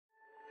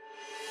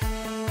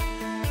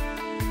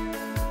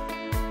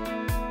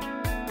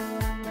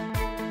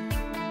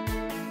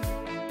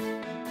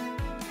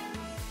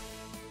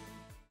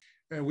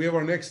we have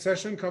our next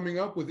session coming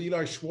up with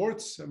Eli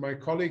Schwartz. And my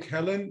colleague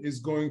Helen is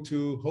going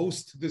to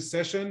host this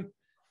session.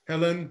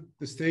 Helen,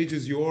 the stage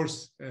is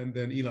yours, and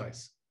then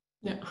Eli's.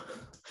 Yeah.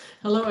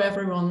 Hello,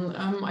 everyone.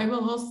 I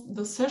will host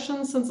the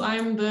session since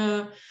I'm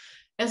the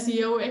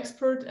SEO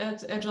expert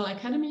at Agile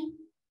Academy.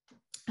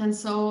 And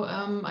so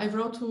I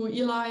wrote to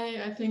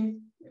Eli, I think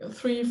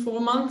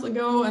 3-4 months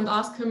ago, and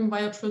asked him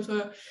via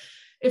Twitter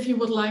if he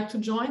would like to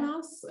join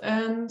us.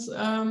 And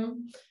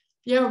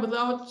yeah,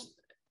 without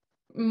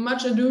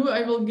much ado,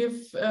 I will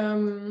give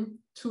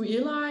to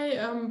Eli.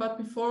 But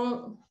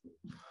before,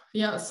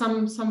 yeah,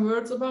 some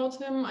words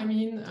about him. I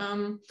mean,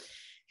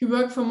 he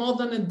worked for more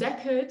than a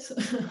decade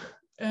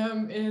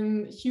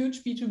in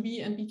huge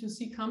B2B and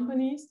B2C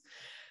companies.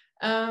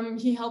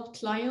 He helped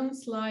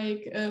clients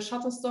like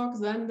Shutterstock,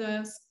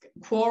 Zendesk,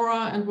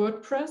 Quora, and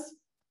WordPress.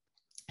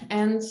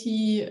 And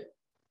he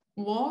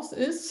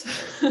is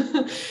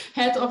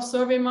head of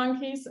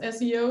SurveyMonkey's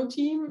SEO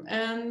team,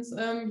 and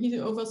he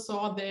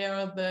oversaw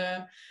there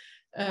the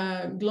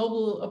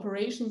global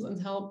operations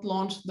and helped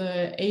launch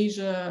the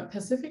Asia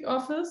Pacific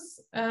office.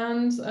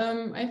 And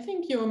I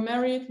think you're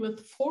married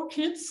with 4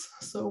 kids,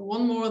 so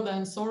one more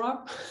than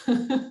Sorab.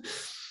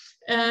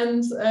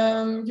 And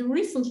you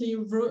recently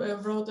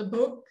wrote a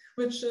book,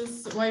 which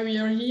is why we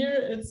are here.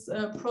 It's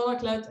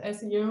product-led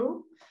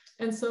SEO.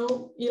 And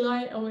so,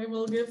 Eli, I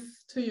will give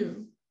to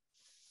you.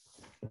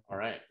 All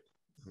right,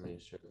 let me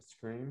share the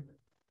screen.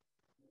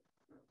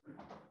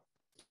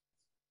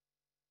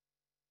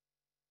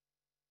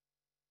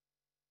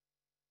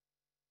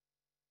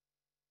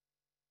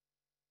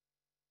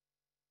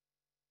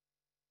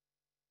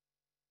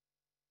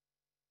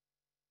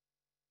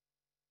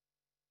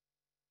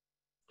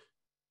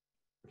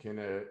 Can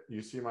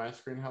you see my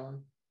screen,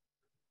 Helen?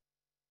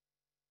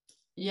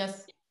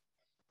 Yes.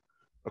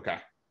 Okay.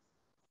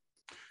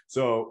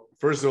 So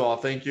first of all,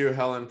 thank you,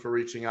 Helen, for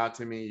reaching out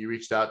to me. You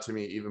reached out to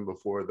me even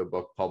before the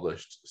book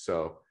published.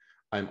 So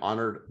I'm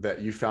honored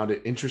that you found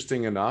it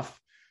interesting enough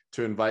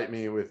to invite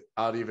me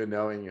without even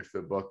knowing if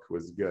the book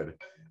was good.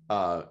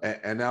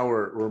 And now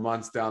we're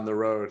months down the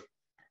road.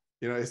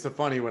 You know, it's so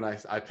funny when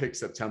I picked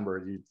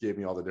September, you gave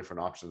me all the different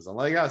options. I'm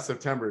like, yeah,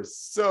 September is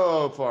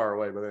so far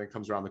away, but then it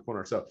comes around the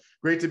corner. So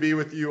great to be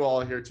with you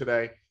all here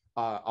today.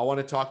 I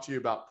want to talk to you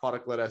about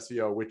product-led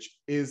SEO, which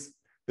is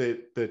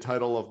the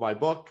title of my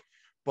book,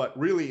 but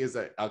really is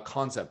a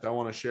concept I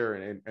want to share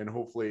and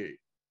hopefully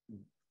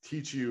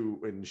teach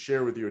you and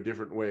share with you a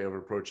different way of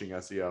approaching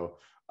SEO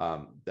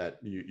that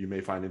you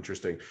may find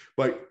interesting.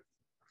 But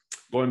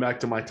going back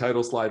to my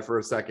title slide for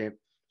a second,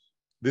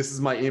 this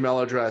is my email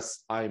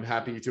address. I'm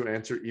happy to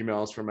answer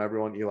emails from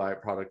everyone,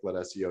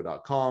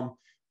 eli@productledseo.com.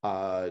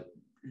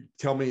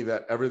 Tell me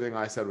that everything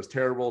I said was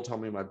terrible. Tell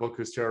me my book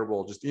was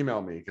terrible. Just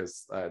email me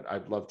because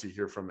I'd love to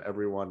hear from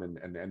everyone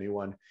and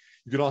anyone.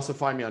 You can also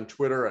find me on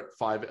Twitter at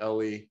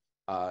 5LE,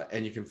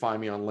 and you can find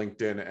me on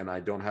LinkedIn, and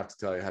I don't have to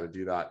tell you how to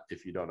do that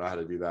if you don't know how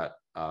to do that.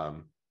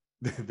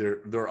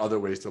 There are other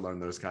ways to learn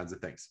those kinds of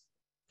things.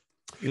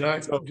 Eli,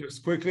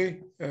 just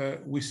quickly,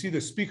 we see the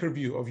speaker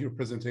view of your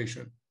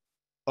presentation.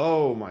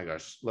 Oh my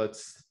gosh,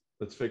 let's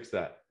fix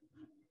that.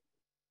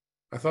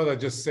 I thought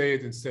I'd just say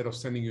it instead of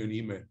sending you an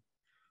email.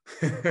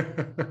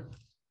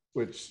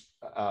 Which,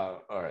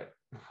 all right,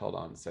 hold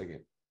on a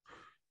second.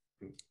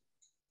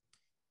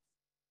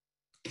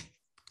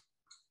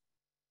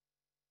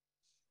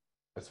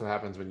 That's what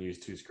happens when you use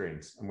 2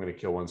 screens. I'm going to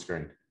kill 1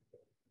 screen.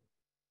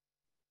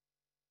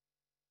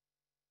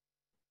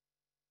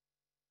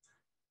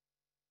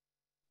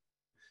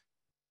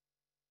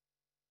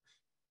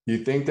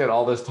 You think that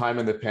all this time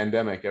in the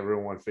pandemic,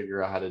 everyone would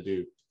figure out how to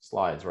do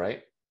slides,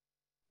 right?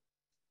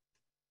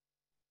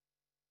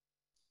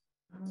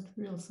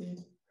 We'll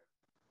see.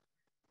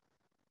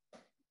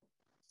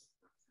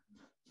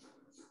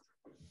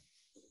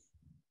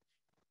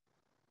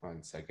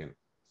 1 second.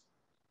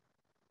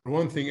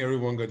 One thing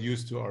everyone got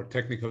used to are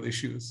technical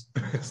issues.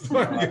 So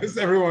I guess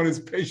everyone is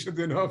patient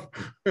enough.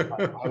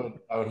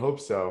 I would hope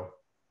so.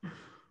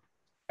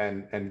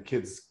 And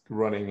kids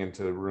running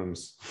into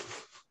rooms.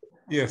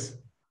 Yes.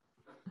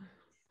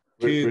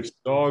 Kids,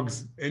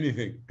 dogs,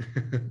 anything.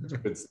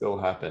 Could still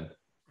happen.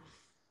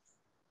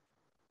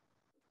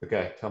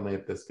 Okay, tell me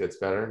if this gets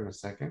better in a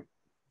second.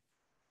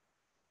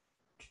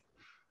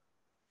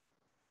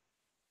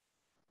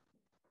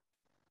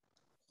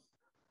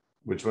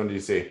 Which one do you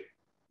see?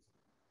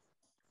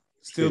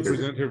 Still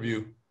presenter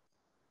view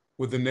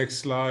with the next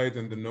slide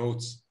and the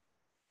notes.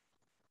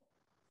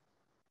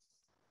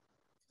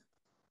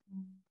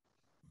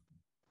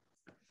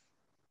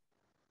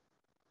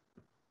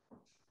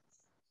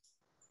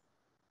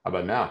 How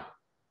about now?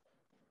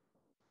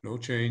 No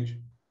change.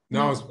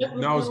 Now it's good.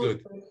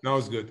 Now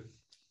it's good.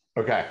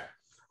 Okay.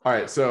 All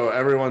right. So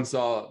everyone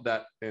saw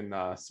that in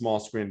small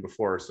screen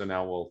before. So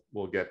now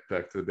we'll get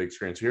back to the big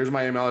screen. So here's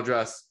my email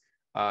address.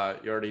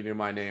 You already knew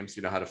my name, so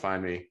you know how to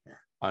find me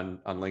on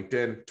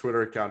LinkedIn.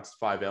 Twitter account's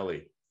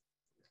 5LE.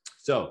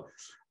 So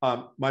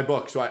my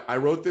book. So I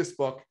wrote this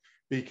book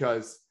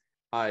because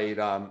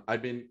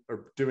I've been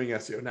doing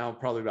SEO now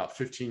probably about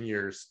 15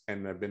 years,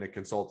 and I've been a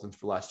consultant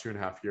for the last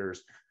 2.5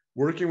 years.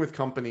 working with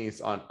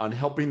companies on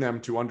helping them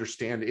to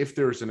understand if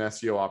there's an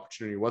SEO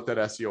opportunity, what that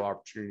SEO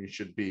opportunity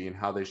should be, and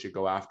how they should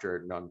go after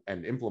it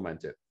and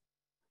implement it.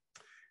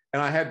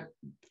 And I had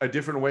a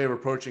different way of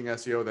approaching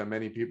SEO than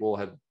many people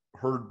had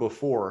heard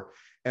before.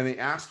 And they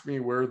asked me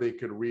where they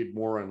could read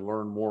more and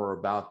learn more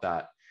about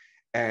that.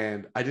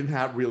 And I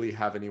didn't really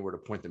have anywhere to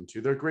point them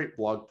to. They're great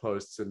blog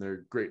posts and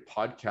they're great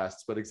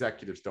podcasts, but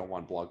executives don't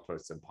want blog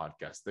posts and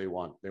podcasts. They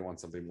want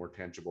something more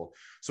tangible.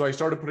 So I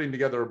started putting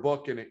together a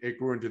book, and it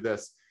grew into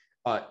this.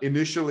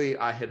 Initially,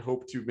 I had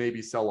hoped to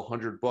maybe sell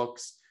 100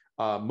 books,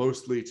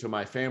 mostly to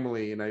my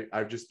family. And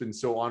I've just been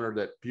so honored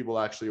that people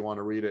actually want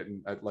to read it.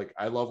 And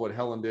I love what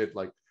Helen did,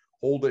 like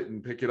hold it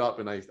and pick it up.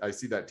 And I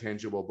see that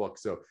tangible book.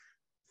 So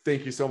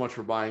thank you so much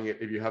for buying it.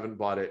 If you haven't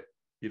bought it,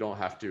 you don't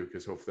have to,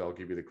 because hopefully I'll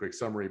give you the quick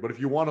summary. But if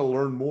you want to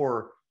learn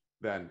more,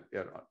 then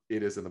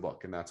it is in the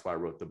book. And that's why I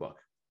wrote the book.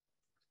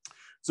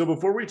 So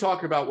before we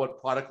talk about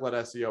what product-led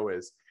SEO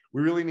is,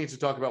 we really need to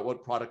talk about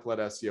what product-led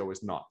SEO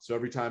is not. So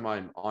every time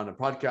I'm on a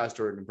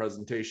podcast or in a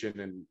presentation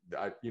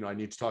and I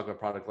need to talk about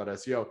product-led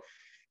SEO,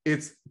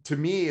 to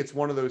me, it's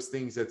one of those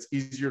things that's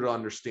easier to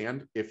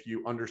understand if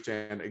you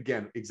understand,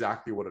 again,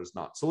 exactly what it is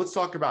not. So let's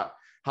talk about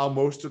how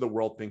most of the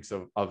world thinks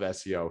of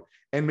SEO,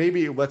 and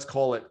maybe let's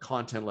call it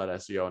content-led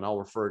SEO, and I'll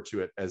refer to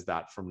it as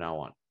that from now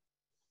on.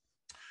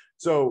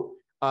 So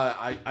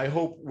I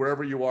hope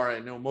wherever you are, I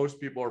know most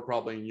people are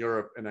probably in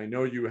Europe, and I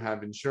know you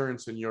have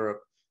insurance in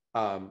Europe,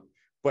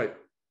 but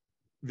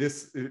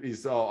this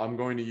is I'm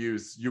going to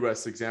use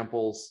US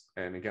examples,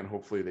 and again,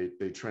 hopefully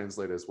they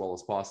translate as well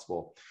as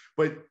possible.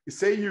 But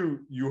say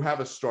you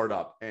have a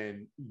startup,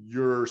 and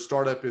your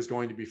startup is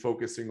going to be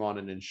focusing on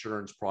an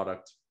insurance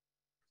product,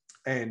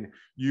 and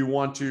you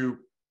want to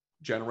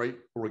generate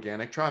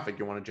organic traffic.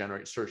 You want to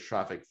generate search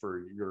traffic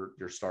for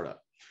your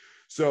startup.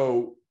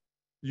 So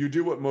you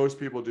do what most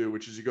people do,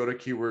 which is you go to a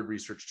keyword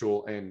research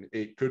tool, and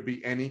it could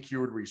be any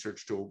keyword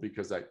research tool,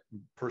 because I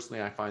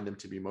find them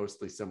to be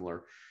mostly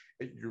similar.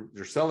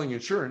 You're selling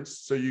insurance,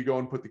 so you go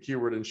and put the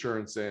keyword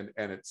insurance in,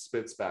 and it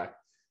spits back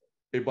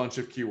a bunch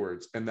of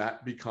keywords, and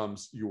that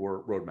becomes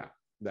your roadmap.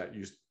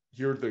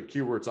 Here are the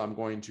keywords I'm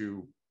going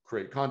to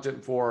create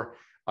content for.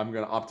 I'm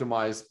going to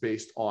optimize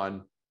based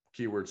on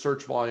keyword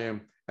search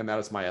volume, and that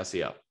is my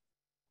SEO.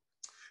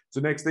 So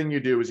next thing you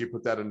do is you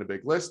put that in a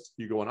big list.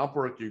 You go on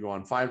Upwork, you go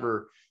on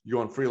Fiverr, you go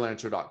on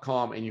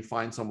freelancer.com, and you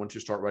find someone to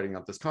start writing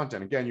out this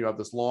content. Again, you have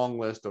this long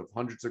list of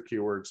hundreds of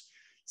keywords.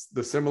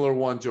 The similar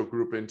ones you'll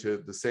group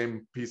into the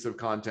same piece of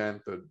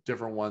content. The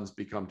different ones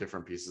become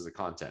different pieces of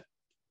content.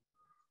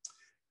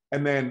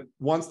 And then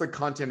once the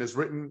content is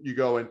written, you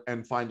go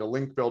and find a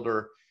link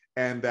builder,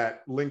 and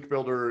that link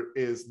builder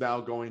is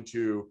now going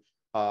to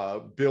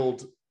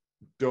build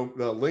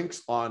the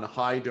links on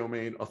high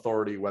domain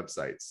authority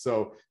websites.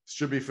 So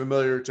should be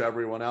familiar to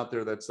everyone out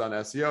there that's done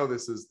SEO.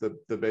 This is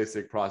the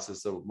basic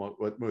process of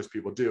what most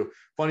people do.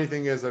 Funny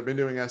thing is, I've been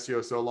doing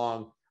SEO so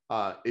long,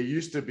 it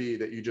used to be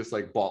that you just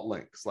bought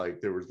links,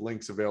 there was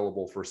links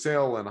available for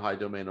sale and high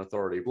domain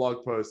authority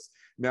blog posts.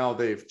 Now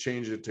they've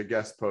changed it to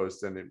guest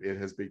posts, and it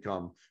has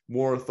become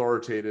more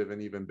authoritative,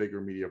 and even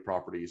bigger media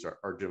properties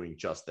are doing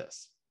just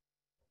this.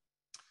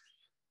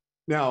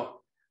 Now,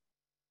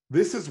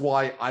 this is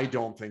why I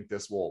don't think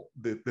this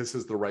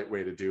is the right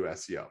way to do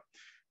SEO,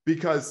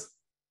 because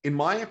in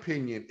my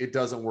opinion, it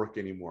doesn't work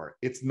anymore.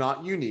 It's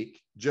not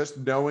unique. Just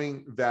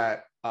knowing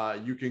that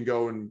you can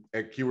go in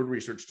a keyword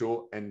research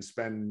tool and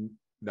spend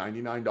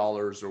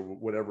 $99 or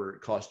whatever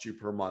it costs you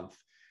per month.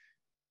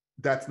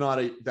 That's not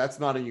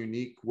a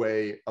unique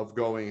way of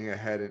going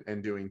ahead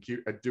and doing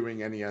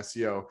any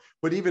SEO.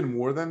 But even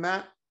more than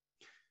that,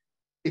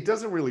 it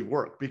doesn't really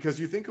work, because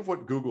you think of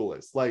what Google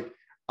is like.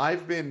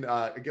 I've been,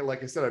 again,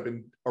 like I said, I've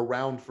been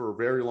around for a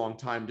very long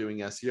time doing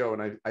SEO,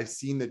 and I've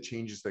seen the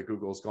changes that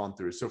Google's gone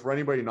through. So for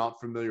anybody not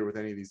familiar with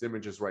any of these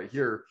images right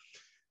here,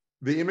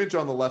 the image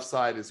on the left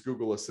side is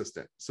Google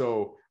Assistant.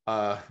 So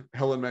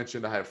Helen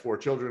mentioned I have 4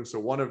 children. So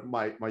one of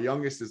my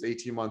youngest is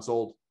 18 months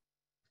old,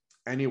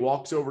 and he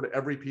walks over to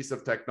every piece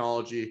of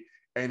technology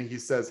and he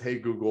says, "Hey,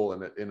 Google,"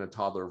 in a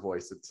toddler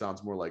voice. It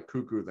sounds more like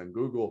cuckoo than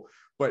Google,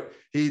 but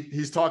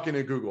he's talking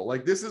to Google.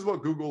 This is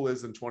what Google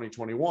is in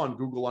 2021.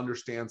 Google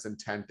understands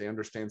intent. They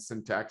understand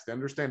syntax. They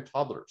understand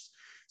toddlers.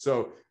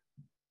 So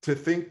to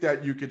think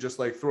that you could just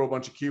throw a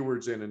bunch of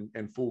keywords in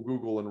and fool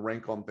Google and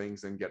rank on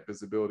things and get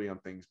visibility on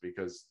things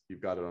because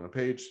you've got it on a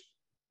page,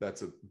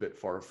 that's a bit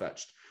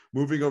far-fetched.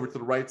 Moving over to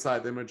the right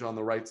side, the image on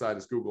the right side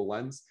is Google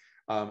Lens.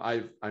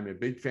 I'm a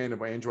big fan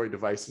of Android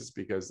devices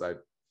because I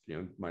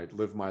might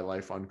live my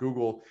life on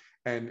Google.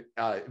 And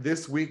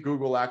this week,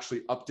 Google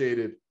actually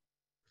updated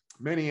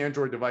many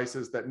Android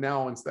devices that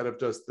now, instead of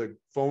just the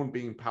phone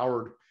being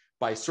powered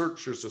by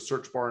search, there's a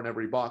search bar in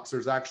every box.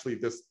 There's actually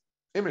this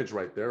image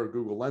right there, a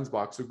Google Lens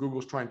box. So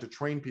Google's trying to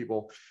train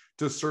people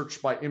to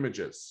search by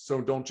images.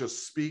 So don't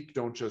just speak,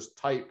 don't just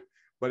type,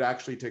 but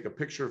actually take a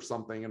picture of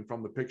something. And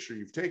from the picture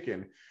you've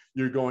taken,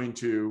 you're going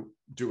to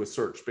do a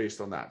search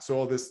based on that.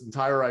 So this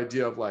entire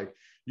idea of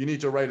you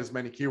need to write as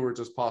many keywords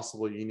as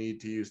possible. You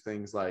need to use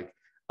things like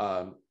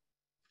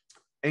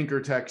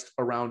anchor text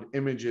around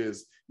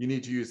images. You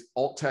need to use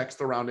alt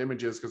text around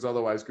images because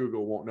otherwise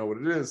Google won't know what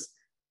it is.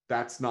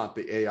 That's not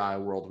the AI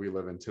world we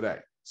live in today.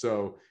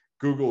 So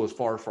Google is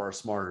far, far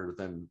smarter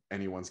than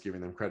anyone's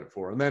giving them credit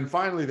for. And then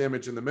finally, the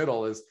image in the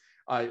middle is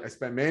I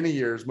spent many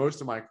years,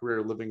 most of my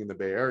career living in the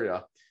Bay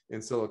Area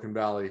in Silicon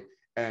Valley,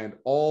 and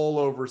all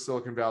over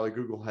Silicon Valley,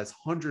 Google has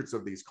hundreds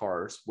of these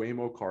cars,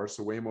 Waymo cars.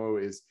 So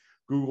Waymo is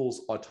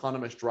Google's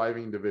autonomous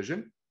driving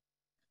division.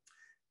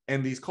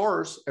 And these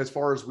cars, as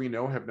far as we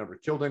know, have never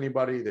killed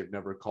anybody. They've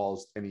never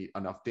caused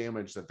enough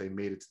damage that they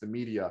made it to the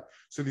media.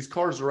 So these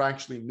cars are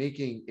actually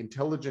making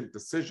intelligent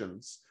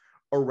decisions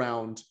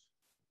around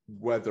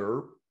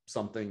whether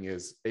something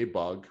is a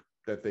bug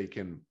that they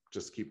can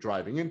just keep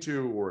driving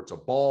into, or it's a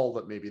ball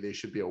that maybe they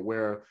should be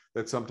aware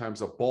that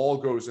sometimes a ball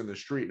goes in the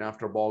street, and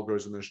after a ball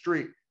goes in the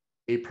street,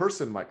 a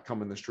person might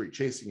come in the street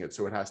chasing it.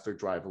 So it has to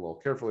drive a little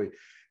carefully.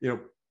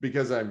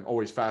 Because I'm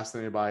always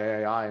fascinated by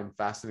AI and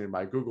fascinated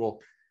by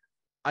Google,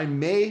 I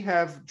may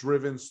have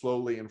driven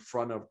slowly in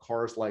front of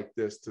cars like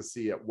this to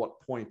see at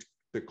what point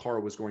the car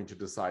was going to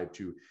decide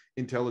to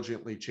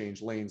intelligently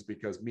change lanes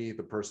because me,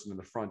 the person in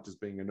the front, is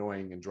being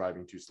annoying and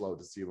driving too slow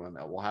to see when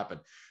that will happen.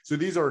 So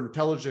these are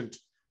intelligent,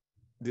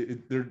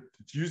 they're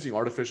using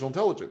artificial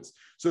intelligence.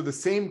 So the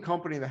same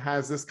company that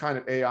has this kind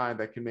of AI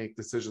that can make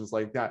decisions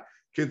like that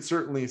could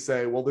certainly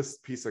say, well, this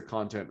piece of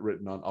content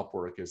written on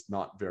Upwork is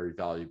not very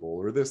valuable,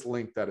 or this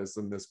link that is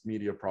in this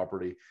media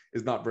property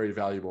is not very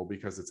valuable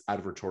because it's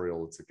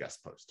advertorial, it's a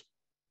guest post.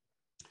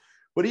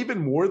 But even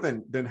more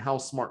than how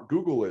smart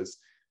Google is,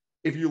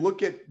 if you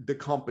look at the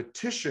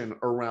competition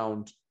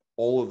around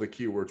all of the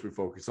keywords we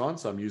focus on,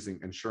 so I'm using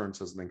insurance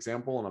as an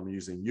example, and I'm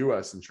using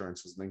US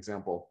insurance as an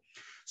example.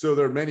 So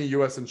there are many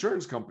US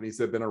insurance companies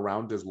that have been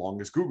around as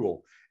long as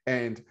Google,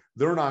 and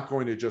they're not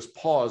going to just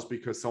pause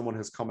because someone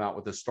has come out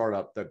with a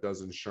startup that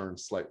does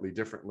insurance slightly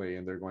differently,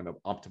 and they're going to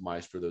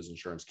optimize for those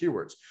insurance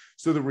keywords.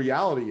 So the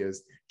reality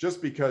is,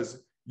 just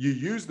because you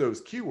use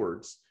those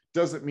keywords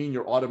doesn't mean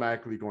you're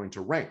automatically going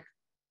to rank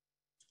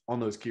on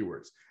those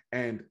keywords.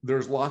 And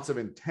there's lots of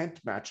intent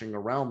matching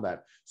around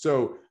that.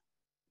 So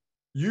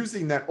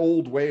using that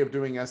old way of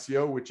doing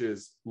SEO, which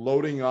is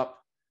loading up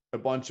a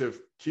bunch of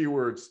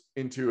keywords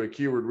into a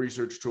keyword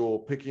research tool,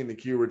 picking the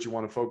keywords you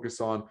want to focus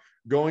on,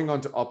 going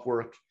onto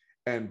Upwork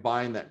and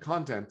buying that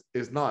content,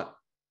 is not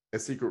a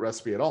secret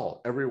recipe at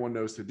all. Everyone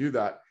knows to do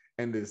that.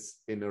 And this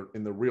in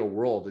the real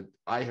world,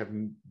 I have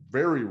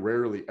very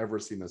rarely ever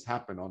seen this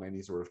happen on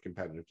any sort of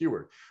competitive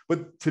keyword.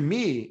 But to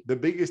me, the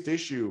biggest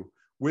issue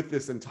with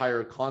this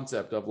entire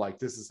concept of like,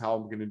 this is how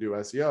I'm going to do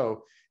SEO,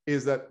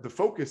 is that the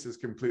focus is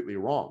completely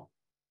wrong.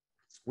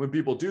 When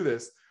people do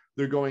this,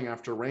 they're going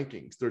after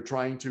rankings. They're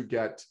trying to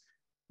get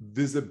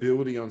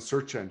visibility on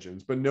search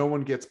engines, but no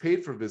one gets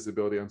paid for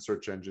visibility on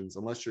search engines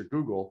unless you're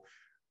Google,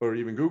 or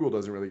even Google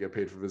doesn't really get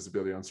paid for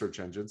visibility on search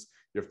engines.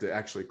 You have to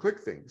actually click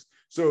things.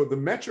 So the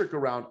metric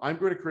around, I'm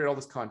going to create all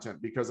this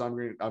content because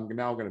I'm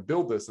now going to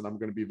build this and I'm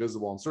going to be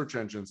visible on search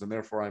engines, and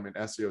therefore I'm an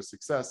SEO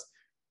success,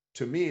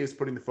 to me is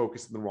putting the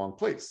focus in the wrong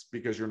place,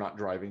 because you're not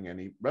driving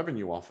any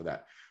revenue off of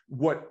that.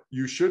 What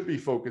you should be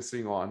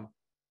focusing on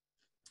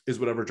is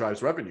whatever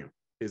drives revenue.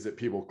 Is it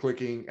people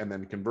clicking and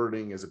then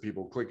converting? Is it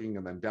people clicking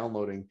and then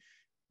downloading?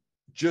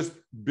 Just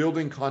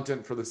building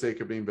content for the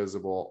sake of being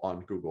visible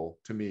on Google,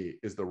 to me,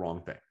 is the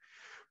wrong thing.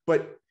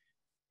 But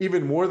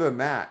even more than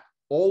that,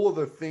 all of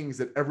the things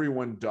that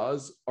everyone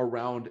does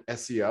around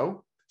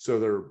SEO, so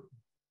they're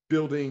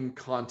building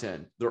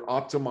content, they're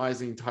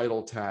optimizing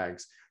title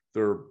tags,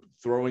 they're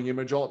throwing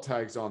image alt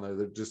tags on there,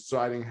 they're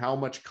deciding how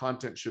much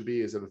content should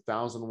be. Is it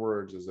 1,000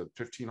 words? Is it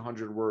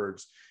 1,500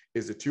 words?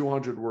 Is it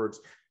 200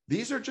 words?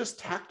 These are just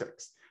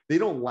tactics. They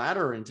don't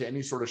ladder into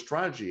any sort of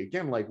strategy.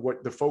 Again, like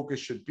what the focus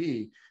should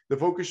be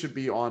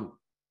on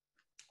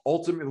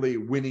ultimately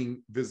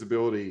winning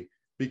visibility,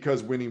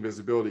 because winning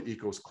visibility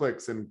equals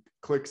clicks, and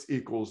clicks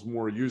equals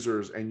more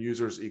users, and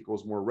users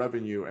equals more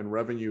revenue, and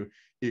revenue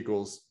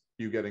equals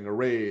you getting a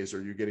raise,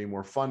 or you getting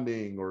more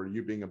funding, or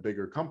you being a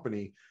bigger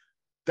company.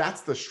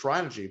 That's the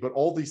strategy. But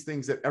all these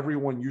things that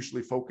everyone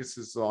usually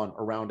focuses on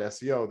around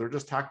SEO, they're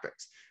just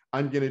tactics.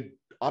 I'm going to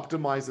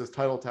optimize this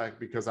title tag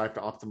because I have to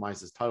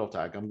optimize this title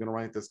tag. I'm going to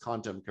write this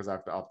content because I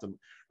have to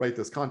write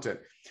this content.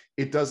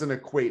 It doesn't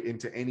equate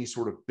into any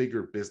sort of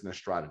bigger business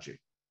strategy.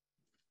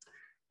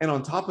 And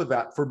on top of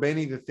that, for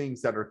many of the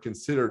things that are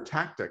considered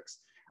tactics,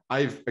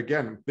 I've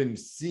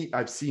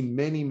seen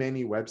many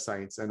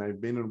websites, and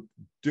I've been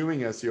doing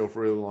SEO for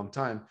a really long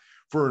time.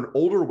 For an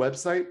older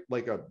website,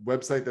 like a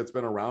website that's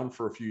been around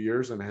for a few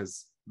years and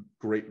has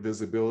great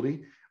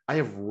visibility, I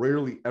have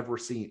rarely ever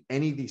seen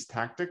any of these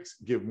tactics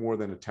give more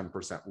than a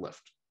 10%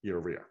 lift year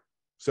over year.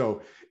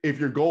 So if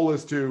your goal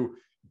is to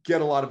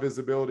get a lot of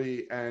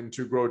visibility and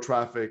to grow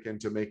traffic and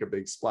to make a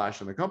big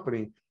splash in the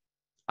company,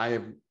 I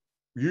have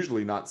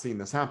usually not seen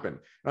this happen.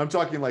 And I'm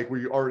talking like where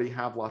you already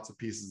have lots of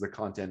pieces of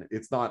content.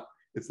 It's not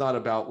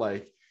about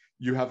like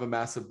you have a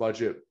massive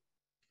budget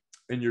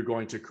and you're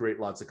going to create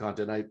lots of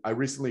content. I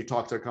recently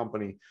talked to a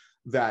company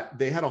that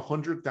they had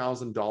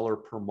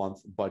 $100,000 per month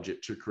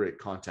budget to create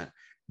content.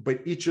 but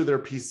each of their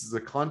pieces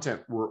of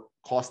content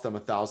cost them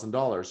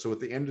 $1,000. So at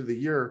the end of the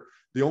year,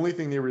 the only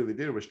thing they really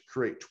did was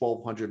create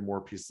 1,200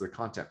 more pieces of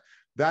content.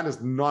 That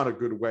is not a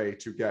good way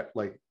to get,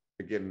 like,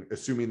 again,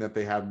 assuming that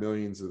they have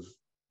millions of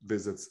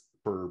visits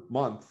per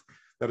month,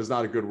 that is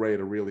not a good way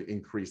to really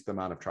increase the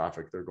amount of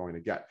traffic they're going to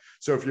get.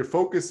 So if you're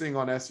focusing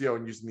on SEO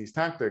and using these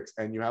tactics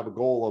and you have a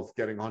goal of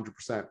getting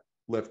 100%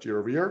 lift year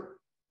over year,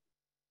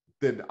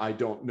 then I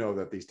don't know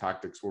that these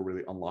tactics will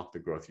really unlock the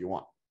growth you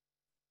want.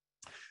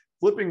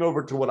 Flipping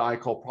over to what I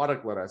call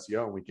product-led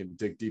SEO, and we can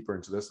dig deeper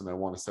into this, and I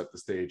want to set the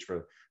stage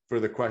for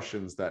the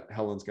questions that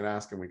Helen's going to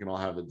ask, and we can all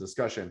have a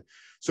discussion.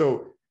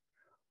 So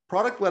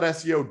product-led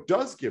SEO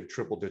does give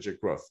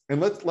triple-digit growth,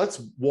 and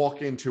let's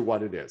walk into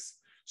what it is.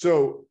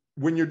 So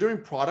when you're doing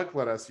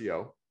product-led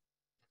SEO,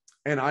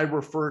 and I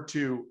refer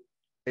to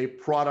a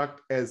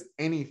product as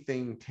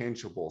anything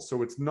tangible,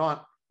 so it's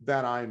not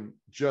that I'm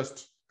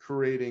just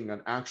creating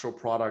an actual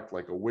product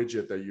like a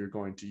widget that you're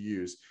going to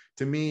use.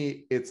 To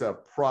me, it's a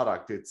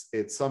product.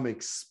 It's some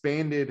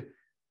expanded,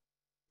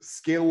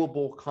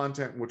 scalable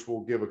content, which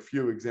we'll give a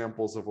few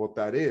examples of what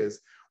that is.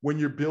 When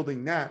you're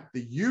building that,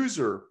 the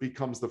user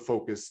becomes the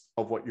focus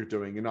of what you're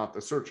doing and not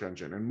the search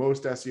engine. And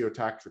most SEO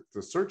tactics,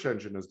 the search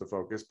engine is the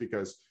focus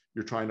because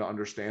you're trying to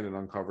understand and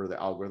uncover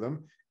the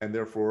algorithm. And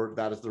therefore,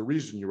 that is the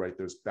reason you write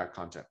that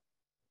content.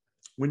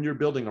 When you're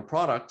building a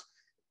product,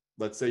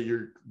 let's say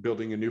you're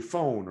building a new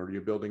phone or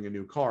you're building a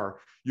new car,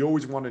 you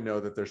always want to know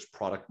that there's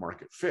product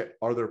market fit.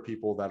 Are there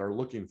people that are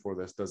looking for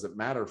this? Does it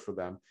matter for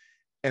them?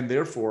 And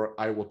therefore,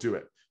 I will do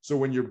it. So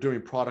when you're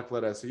doing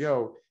product-led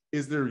SEO,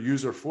 is there a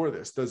user for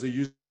this? Does a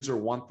user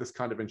want this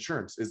kind of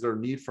insurance? Is there a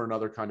need for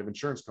another kind of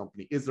insurance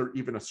company? Is there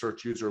even a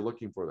search user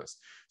looking for this?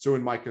 So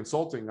in my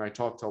consulting, I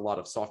talk to a lot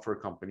of software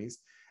companies,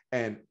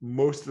 and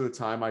most of the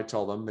time I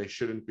tell them they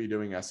shouldn't be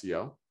doing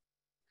SEO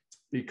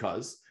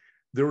because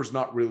there is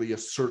not really a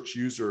search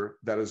user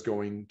that is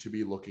going to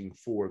be looking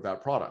for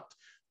that product.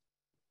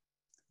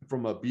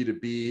 From a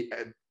B2B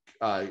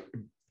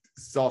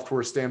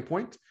software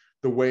standpoint,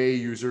 the way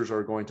users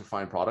are going to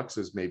find products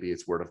is maybe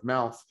it's word of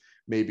mouth,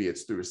 maybe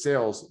it's through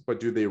sales, but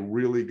do they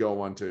really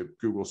go onto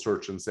Google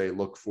search and say,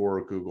 look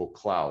for Google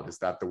Cloud? Is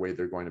that the way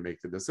they're going to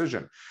make the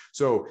decision?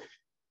 So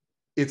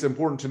it's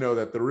important to know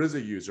that there is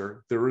a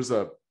user, there is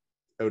an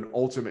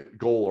ultimate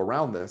goal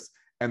around this,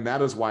 and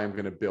that is why I'm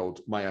going to build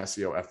my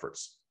SEO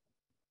efforts.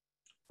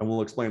 And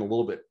we'll explain a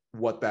little bit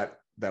what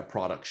that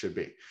product should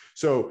be.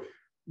 So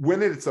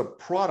when it's a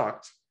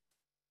product,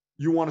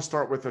 you want to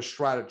start with a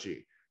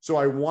strategy. So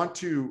I want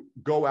to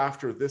go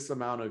after this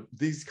amount of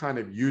these kind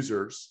of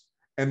users,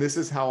 and this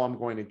is how I'm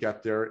going to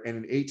get there.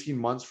 And in 18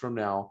 months from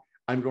now,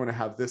 I'm going to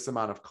have this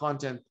amount of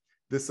content,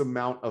 this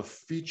amount of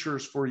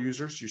features for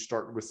users. You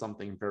start with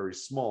something very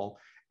small.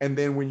 And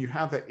then when you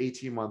have that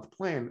 18-month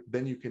plan,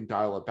 then you can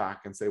dial it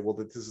back and say, well,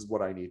 this is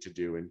what I need to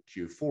do in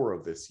Q4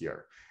 of this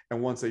year.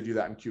 And once I do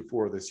that in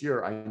Q4 of this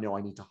year, I know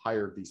I need to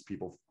hire these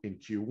people in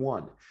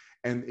Q1.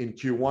 And in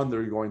Q1,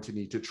 they're going to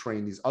need to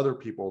train these other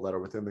people that are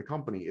within the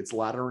company. It's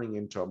laddering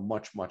into a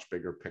much, much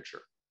bigger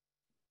picture.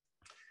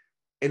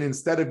 And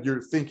instead of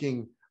you're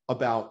thinking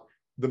about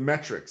the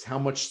metrics, how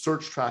much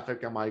search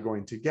traffic am I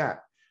going to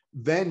get?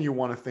 Then you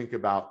want to think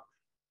about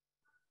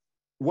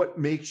what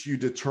makes you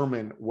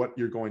determine what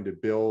you're going to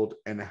build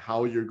and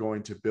how you're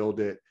going to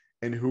build it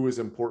and who is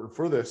important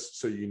for this.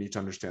 So you need to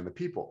understand the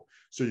people.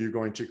 So you're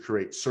going to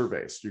create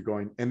surveys.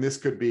 And this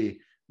could be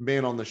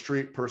man on the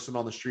street, person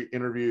on the street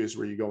interviews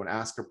where you go and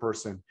ask a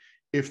person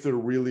if they're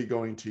really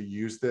going to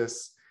use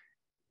this,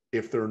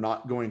 if they're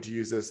not going to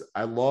use this.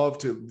 I love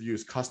to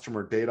use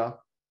customer data.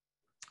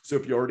 So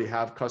if you already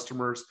have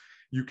customers,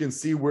 you can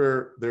see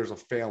where there's a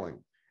failing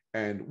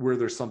and where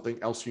there's something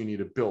else you need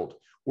to build.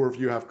 Or if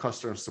you have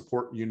customer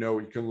support, you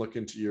can look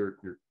into your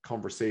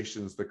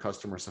conversations the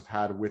customers have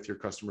had with your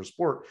customer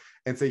support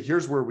and say,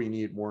 here's where we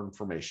need more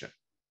information.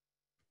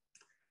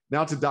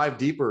 Now, to dive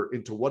deeper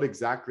into what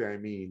exactly I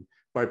mean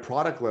by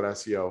product-led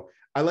SEO,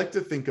 I like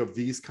to think of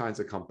these kinds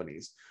of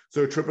companies.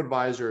 So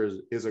TripAdvisor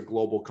is a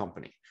global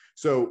company.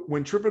 So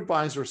when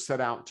TripAdvisor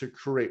set out to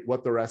create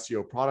what their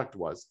SEO product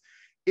was,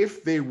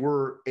 if they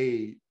were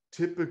a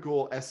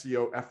typical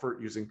SEO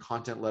effort using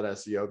content-led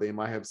SEO, they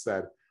might have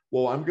said,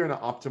 well, I'm going to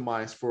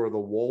optimize for the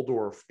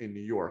Waldorf in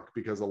New York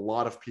because a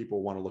lot of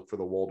people want to look for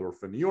the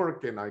Waldorf in New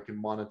York, and I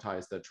can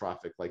monetize that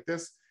traffic like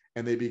this,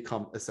 and they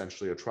become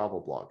essentially a travel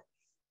blog.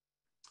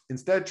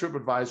 Instead,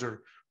 TripAdvisor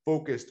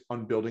focused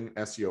on building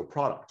an SEO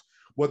product.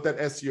 What that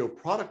SEO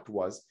product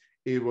was,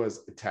 it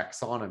was a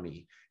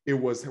taxonomy. It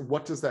was,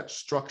 what does that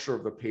structure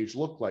of the page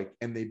look like?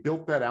 And they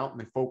built that out, and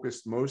they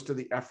focused most of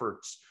the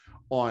efforts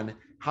on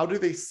how do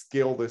they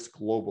scale this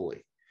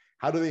globally?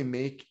 How do they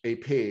make a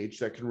page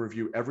that can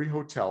review every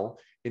hotel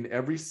in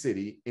every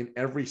city, in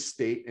every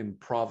state and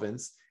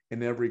province,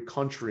 in every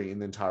country in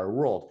the entire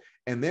world?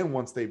 And then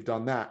once they've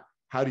done that,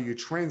 how do you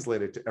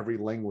translate it to every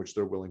language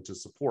they're willing to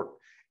support?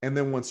 And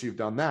then once you've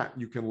done that,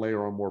 you can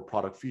layer on more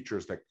product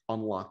features that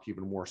unlock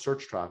even more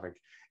search traffic.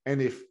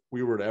 And if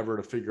we were to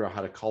ever figure out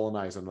how to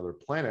colonize another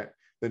planet,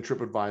 then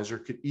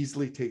TripAdvisor could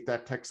easily take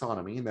that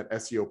taxonomy and that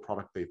SEO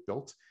product they've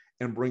built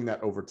and bring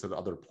that over to the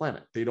other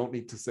planet. They don't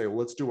need to say, well,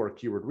 let's do our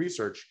keyword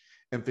research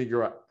and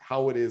figure out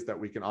how it is that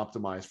we can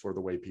optimize for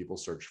the way people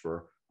search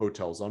for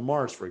hotels on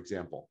Mars, for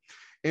example.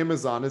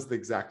 Amazon is the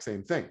exact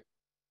same thing.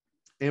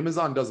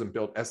 Amazon doesn't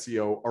build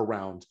SEO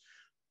around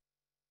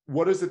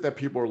what is it that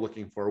people are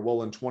looking for?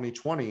 Well, in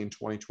 2020 and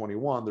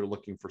 2021, they're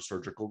looking for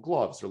surgical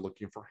gloves. They're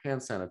looking for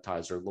hand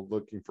sanitizer. They're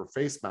looking for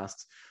face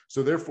masks.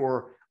 So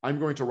therefore, I'm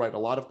going to write a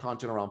lot of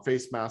content around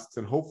face masks,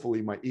 and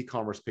hopefully my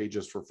e-commerce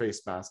pages for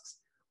face masks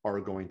are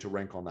going to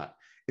rank on that.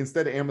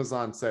 Instead,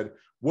 Amazon said,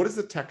 what is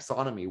the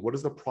taxonomy? What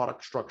is the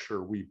product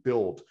structure we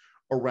build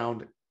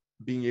around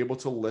being able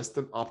to list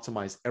and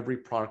optimize every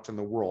product in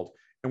the world?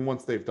 And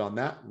once they've done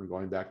that, we're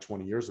going back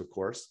 20 years, of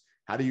course,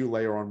 how do you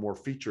layer on more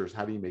features?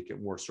 How do you make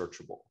it more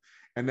searchable?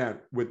 And then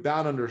with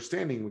that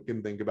understanding, we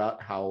can think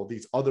about how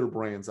these other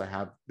brands I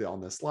have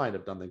on this slide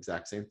have done the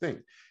exact same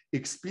thing.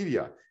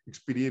 Expedia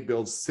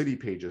builds city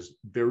pages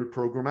very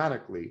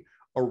programmatically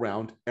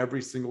around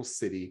every single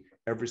city,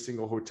 every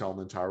single hotel in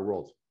the entire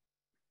world.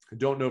 I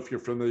don't know if you're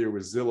familiar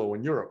with Zillow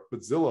in Europe,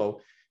 but Zillow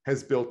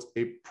has built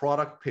a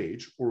product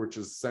page, or which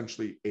is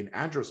essentially an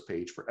address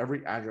page for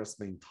every address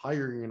in the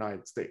entire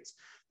United States.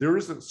 There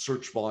isn't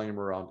search volume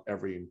around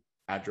every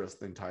address in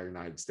the entire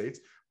United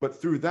States, but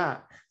through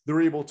that,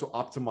 they're able to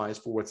optimize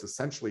for what's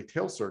essentially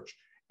tail search.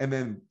 And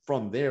then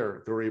from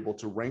there, they're able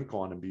to rank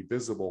on and be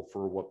visible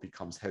for what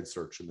becomes head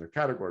search in their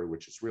category,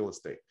 which is real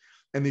estate.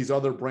 And these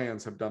other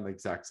brands have done the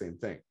exact same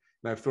thing.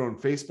 And I've thrown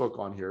Facebook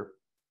on here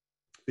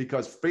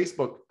because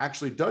Facebook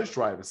actually does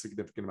drive a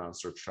significant amount of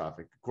search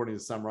traffic. According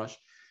to SEMrush,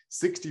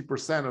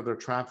 60% of their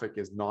traffic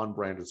is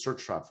non-branded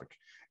search traffic.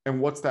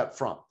 And what's that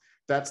from?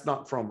 That's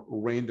not from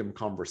random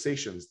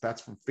conversations.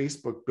 That's from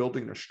Facebook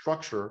building a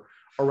structure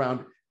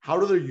around how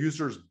do their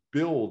users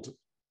build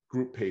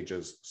group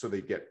pages so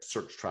they get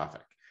search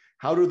traffic?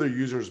 How do their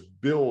users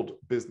build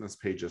business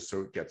pages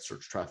so it gets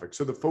search traffic?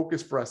 So the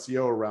focus for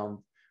SEO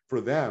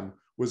for them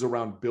was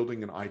around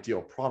building an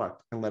ideal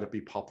product and let it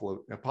be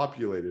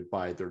populated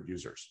by their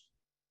users.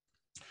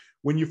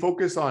 When you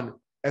focus on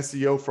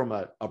SEO from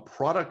a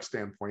product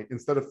standpoint,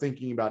 instead of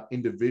thinking about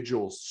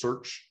individual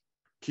search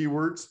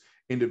keywords,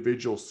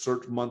 individual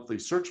monthly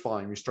search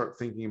volume, you start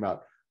thinking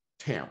about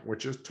TAM,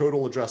 which is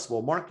total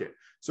addressable market.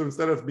 So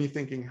instead of me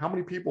thinking how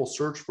many people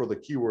search for the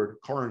keyword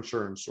car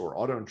insurance or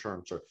auto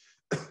insurance or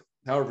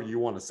however you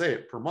want to say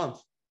it per month,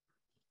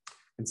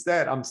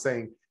 instead I'm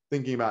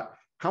thinking about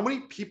how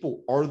many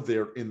people are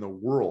there in the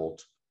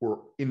world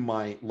or in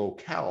my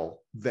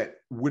locale that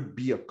would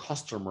be a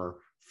customer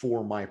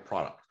for my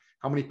product?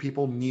 How many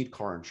people need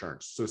car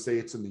insurance? So say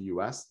it's in the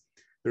US,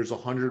 there's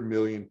 100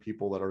 million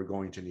people that are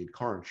going to need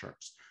car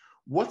insurance.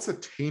 What's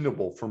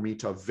attainable for me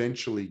to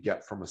eventually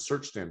get from a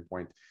search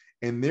standpoint?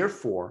 And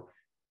therefore,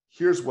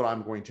 here's what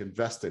I'm going to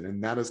invest in,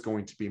 and that is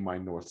going to be my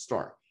North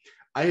Star.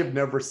 I have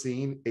never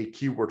seen a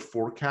keyword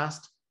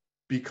forecast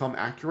become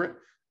accurate.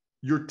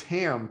 Your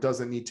TAM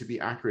doesn't need to be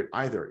accurate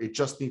either. It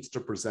just needs to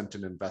present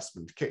an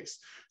investment case.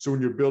 So when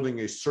you're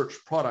building a search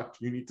product,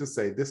 you need to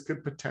say this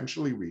could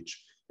potentially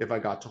reach, if I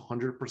got to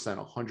 100%,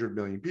 100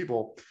 million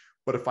people,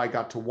 but if I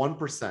got to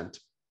 1%,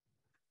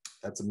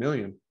 that's a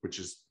million, which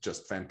is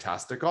just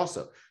fantastic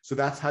also. So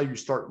that's how you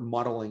start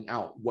modeling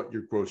out what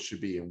your growth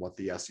should be and what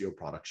the SEO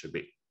product should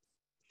be.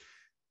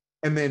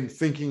 And then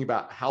thinking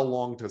about how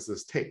long does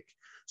this take?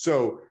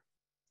 So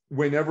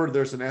whenever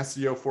there's an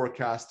SEO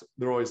forecast,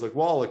 they're always like,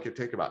 well, it could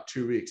take about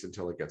 2 weeks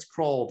until it gets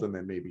crawled, and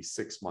then maybe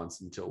 6 months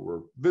until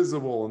we're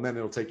visible, and then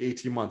it'll take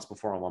 18 months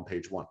before I'm on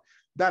page 1.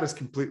 That is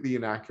completely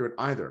inaccurate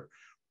either.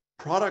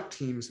 Product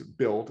teams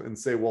build and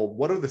say, well,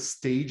 what are the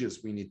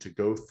stages we need to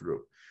go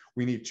through?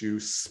 We need to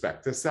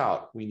spec this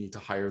out. We need to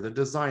hire the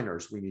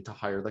designers. We need to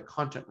hire the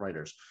content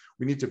writers.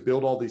 We need to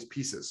build all these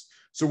pieces.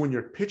 So when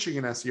you're pitching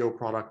an SEO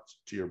product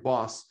to your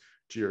boss,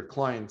 to your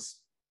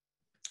clients,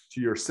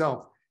 to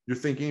yourself, you're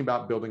thinking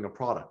about building a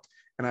product.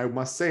 And I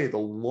must say, the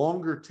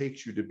longer it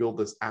takes you to build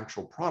this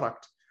actual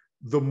product,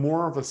 the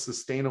more of a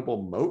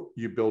sustainable moat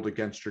you build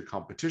against your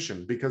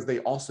competition, because they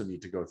also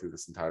need to go through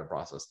this entire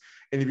process.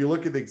 And if you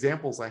look at the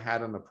examples I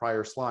had on the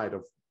prior slide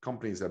of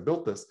companies that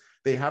built this,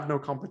 they have no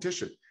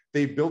competition.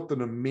 They built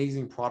an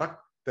amazing product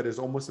that is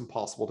almost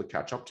impossible to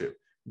catch up to.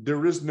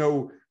 There is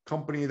no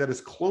company that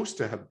is close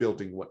to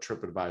building what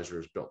TripAdvisor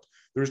has built.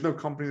 There is no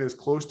company that is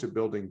close to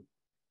building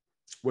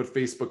what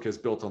Facebook has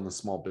built on the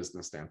small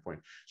business standpoint.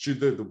 So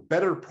the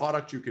better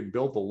product you can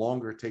build, the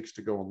longer it takes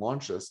to go and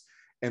launch this,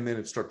 and then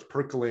it starts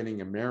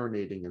percolating and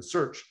marinating in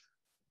search,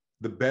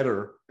 the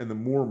better and the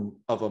more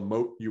of a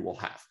moat you will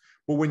have.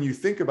 But when you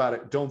think about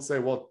it, don't say,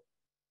 well,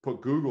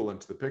 put Google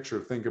into the picture.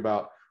 Think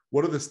about,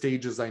 what are the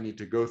stages I need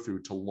to go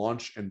through to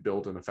launch and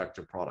build an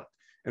effective product?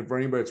 And for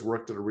anybody that's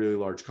worked at a really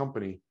large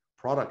company,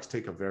 products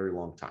take a very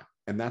long time,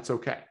 and that's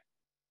okay.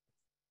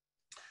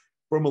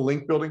 From a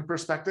link building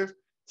perspective,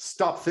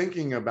 stop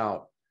thinking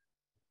about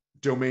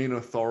domain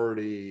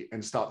authority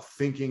and stop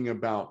thinking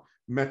about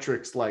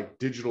metrics like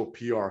digital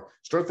PR.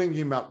 Start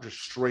thinking about just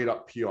straight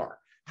up PR.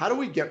 how do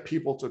we get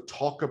people to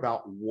talk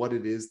about what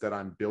it is that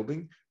I'm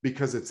building?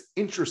 Because it's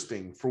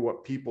interesting for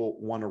what people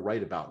want to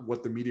write about,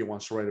 what the media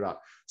wants to write about.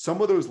 Some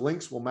of those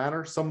links will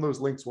matter, some of those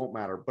links won't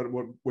matter. But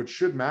what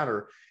should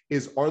matter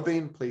is, are they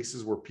in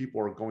places where people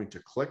are going to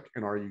click,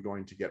 and are you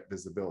going to get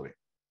visibility?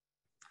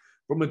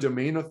 From a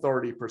domain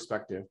authority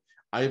perspective,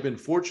 I have been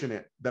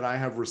fortunate that I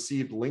have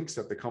received links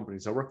at the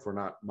companies I work for,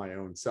 not my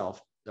own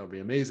self. That would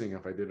be amazing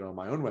if I did it on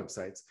my own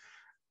websites,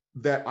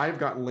 that I've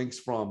gotten links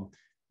from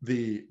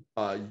the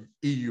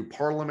EU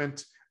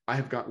Parliament. I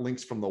have gotten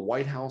links from the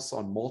White House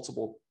on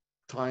multiple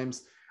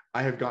times.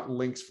 I have gotten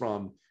links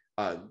from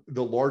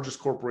the largest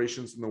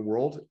corporations in the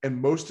world. And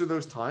most of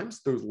those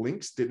times, those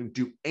links didn't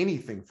do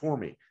anything for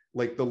me.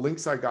 Like the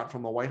links I got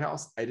from the White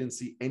House, I didn't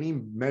see any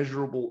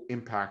measurable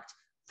impact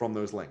from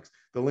those links.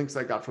 The links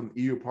I got from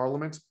the EU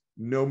Parliament,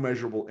 no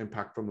measurable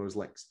impact from those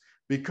links.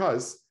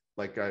 Because,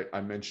 like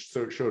I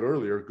mentioned, showed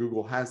earlier,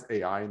 Google has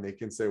AI, and they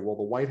can say, well,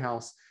 the White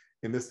House,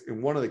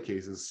 in one of the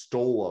cases,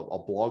 stole a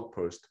blog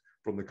post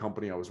from the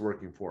company I was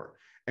working for.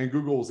 And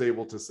Google was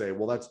able to say,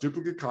 well, that's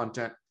duplicate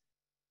content.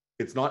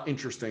 It's not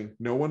interesting.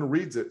 No one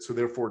reads it, so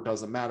therefore it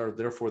doesn't matter.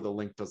 Therefore, the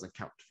link doesn't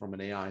count from an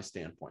AI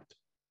standpoint.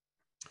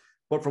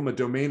 But from a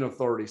domain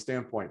authority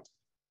standpoint,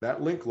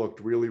 that link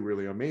looked really,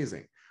 really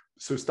amazing.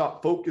 So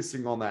stop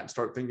focusing on that and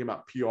start thinking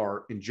about PR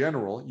in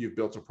general. You've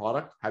built a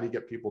product. How do you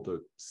get people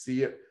to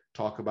see it,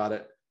 talk about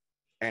it,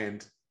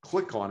 and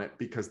click on it?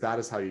 Because that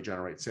is how you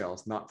generate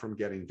sales, not from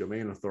getting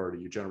domain authority.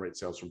 You generate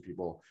sales from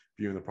people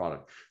viewing the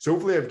product. So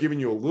hopefully I've given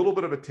you a little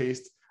bit of a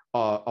taste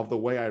of the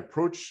way I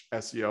approach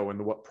SEO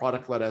and what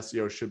product-led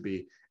SEO should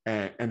be,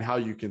 and how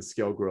you can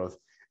scale growth.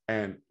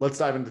 And let's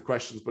dive into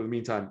questions. But in the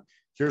meantime,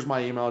 here's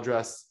my email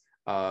address.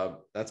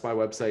 That's my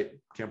website.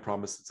 Can't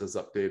promise it's as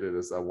updated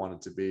as I want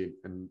it to be.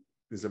 And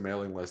there's a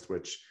mailing list,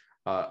 which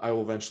I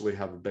will eventually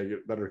have a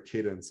better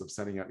cadence of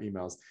sending out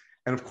emails.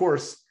 And of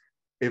course,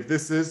 if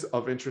this is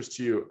of interest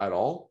to you at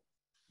all,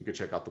 you can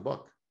check out the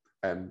book,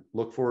 and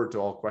look forward to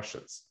all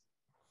questions.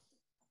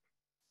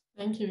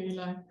 Thank you,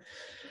 Eli.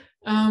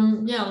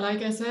 Yeah,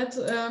 like I said,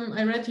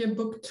 I read your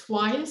book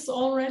twice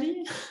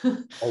already.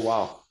 Oh,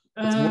 wow.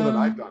 That's more than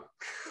I've done.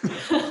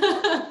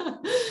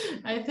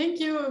 I think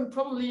you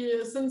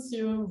probably, since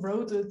you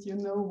wrote it, you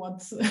know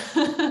what's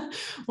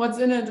what's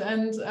in it.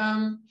 And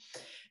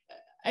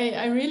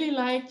I really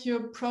liked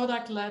your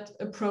product-led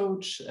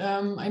approach.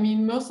 I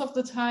mean, most of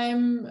the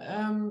time,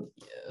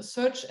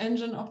 search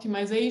engine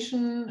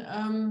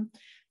optimization,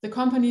 the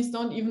companies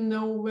don't even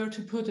know where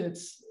to put it.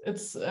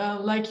 It's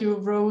like you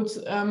wrote,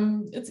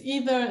 it's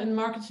either in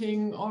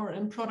marketing or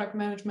in product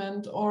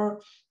management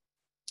or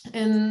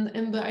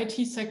in the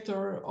IT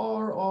sector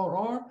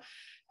or.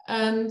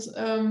 And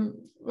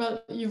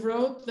well, you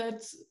wrote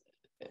that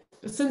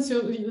since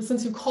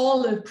you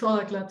call it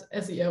product-led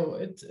SEO,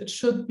 it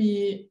should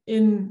be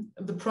in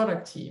the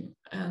product team.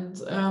 And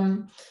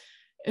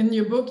in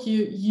your book,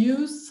 you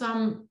use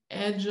some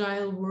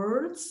agile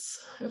words,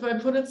 if I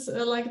put it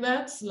like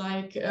that,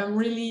 like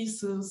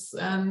releases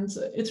and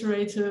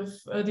iterative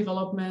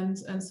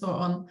development and so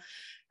on.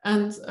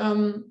 And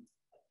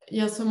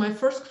yeah, so my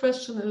first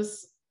question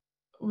is,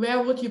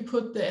 where would you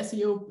put the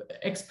SEO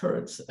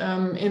expert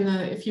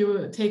if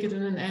you take it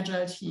in an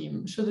agile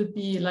team? Should it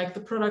be like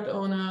the product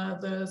owner,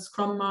 the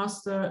scrum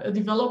master, a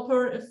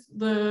developer, if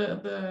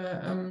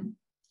the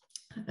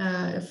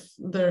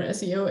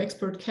SEO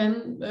expert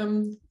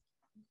can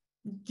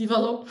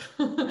develop,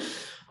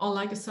 or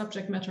like a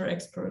subject matter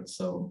expert?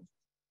 So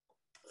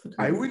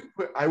I would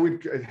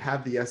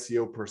have the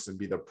SEO person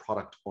be the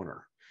product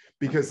owner,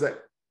 because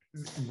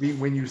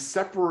when you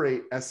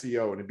separate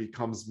SEO and it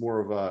becomes more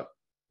of a,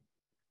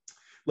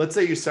 let's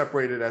say you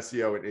separated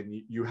SEO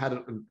and you had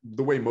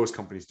the way most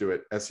companies do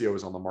it, SEO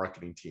is on the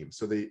marketing team.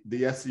 So the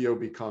SEO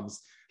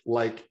becomes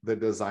like the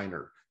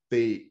designer.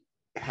 They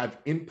have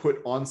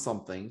input on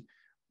something,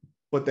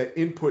 but that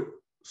input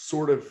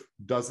sort of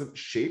doesn't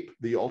shape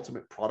the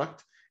ultimate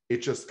product.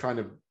 It just kind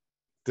of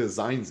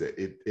designs it.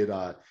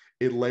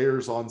 It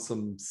layers on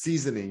some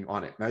seasoning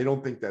on it. And I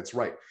don't think that's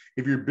right.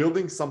 If you're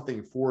building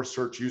something for a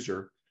search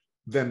user,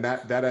 then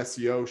that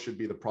SEO should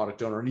be the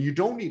product owner. And you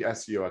don't need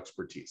SEO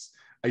expertise.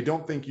 I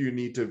don't think you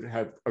need to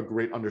have a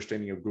great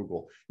understanding of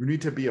Google. You need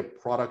to be a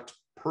product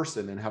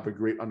person and have a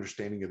great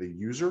understanding of the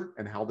user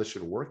and how this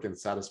should work and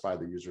satisfy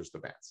the user's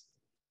demands.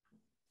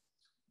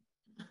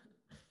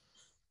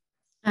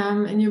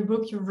 In your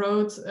book, you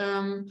wrote,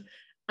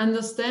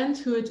 understand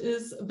who it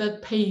is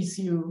that pays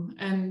you.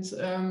 And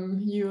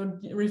you're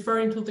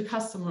referring to the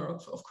customer,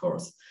 of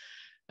course.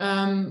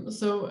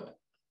 So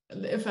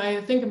if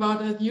I think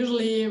about it,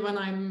 usually when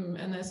I'm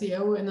an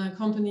SEO in a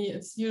company,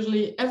 it's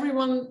usually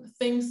everyone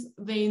thinks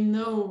they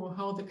know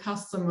how the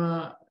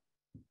customer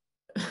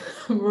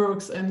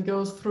works and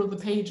goes through the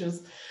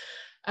pages.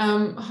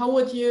 How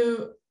would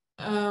you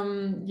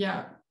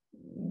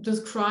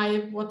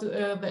describe what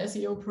the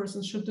SEO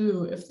person should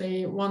do if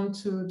they want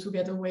to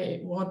get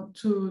away,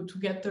 to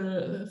get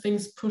their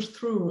things pushed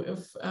through,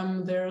 if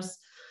there's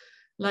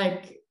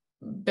like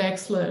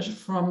backslash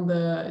from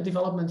the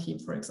development team,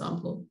 for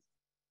example?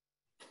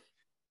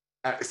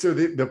 So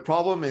the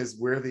problem is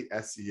where the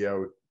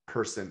SEO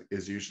person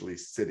is usually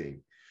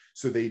sitting.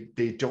 So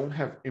they don't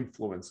have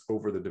influence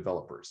over the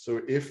developers.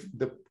 So if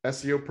the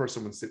SEO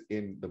person would sit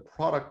in the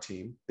product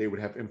team, they would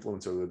have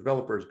influence over the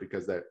developers,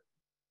 because that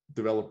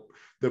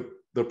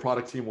the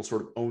product team will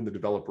sort of own the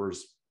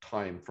developers'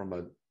 time from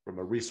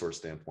a resource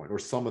standpoint, or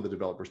some of the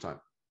developers' time.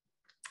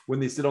 When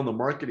they sit on the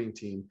marketing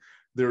team,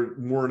 they're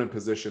more in a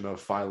position of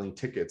filing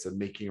tickets and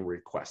making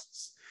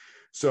requests.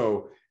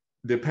 So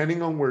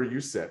depending on where you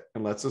sit,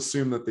 and let's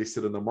assume that they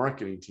sit in the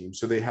marketing team,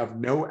 so they have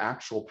no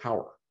actual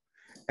power.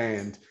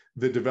 And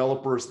the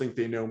developers think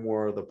they know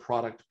more, the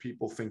product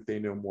people think they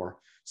know more.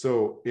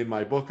 So in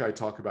my book, I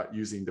talk about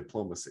using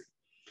diplomacy.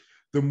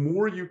 The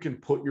more you can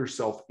put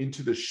yourself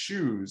into the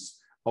shoes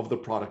of the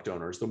product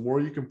owners, the more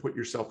you can put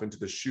yourself into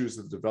the shoes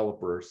of the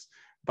developers,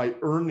 by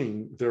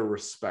earning their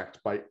respect,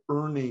 by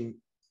earning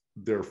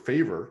their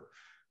favor,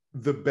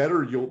 the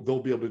better they'll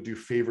be able to do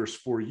favors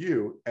for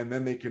you. And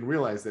then they can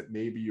realize that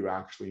maybe you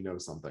actually know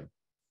something.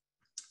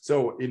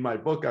 So in my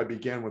book, I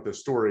began with a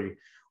story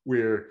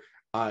where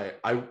I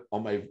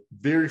on my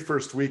very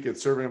first week at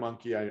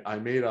SurveyMonkey, I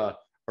made a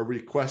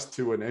request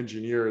to an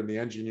engineer, and the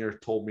engineer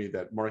told me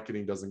that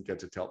marketing doesn't get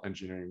to tell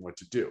engineering what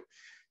to do.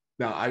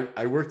 Now,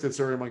 I worked at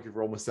SurveyMonkey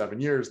for almost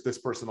 7 years. This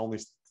person only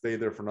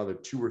stayed there for another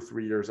 2 or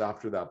 3 years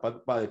after that.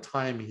 But by the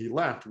time he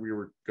left, we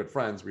were good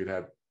friends. We'd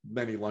had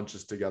many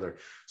lunches together.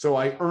 So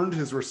I earned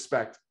his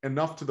respect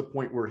enough to the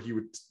point where he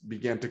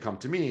began to come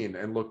to me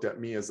and looked at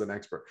me as an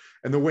expert.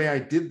 And the way I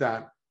did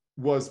that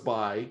was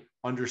by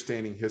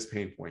understanding his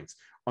pain points,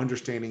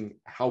 understanding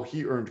how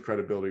he earned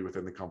credibility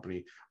within the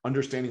company,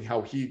 understanding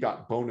how he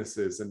got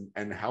bonuses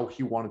and how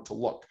he wanted to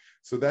look.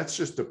 So that's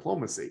just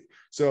diplomacy.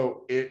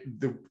 So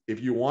if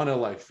you want to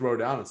like throw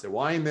down and say,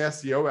 well, I'm the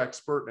SEO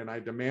expert and I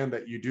demand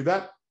that you do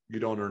that, you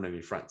don't earn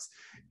any friends.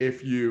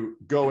 If you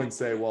go and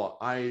say, well,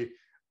 I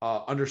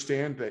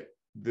understand that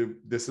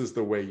this is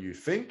the way you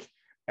think,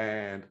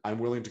 and I'm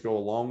willing to go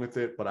along with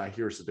it, but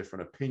here's a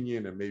different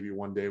opinion, and maybe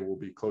one day we'll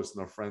be close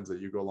enough friends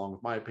that you go along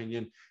with my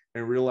opinion,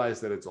 and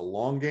realize that it's a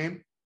long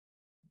game,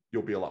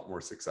 you'll be a lot more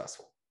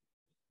successful.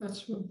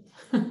 That's true.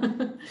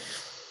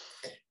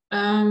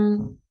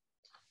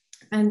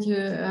 And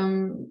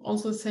you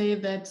also say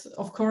that,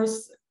 of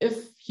course,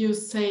 if you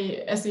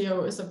say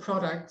SEO is a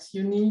product,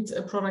 you need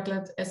a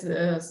product-led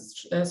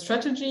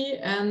strategy,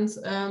 and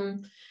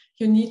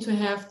you need to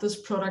have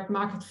this product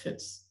market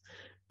fit.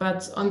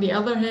 But on the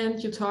other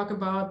hand, you talk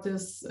about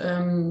this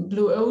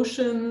blue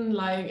ocean,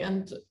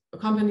 and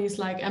companies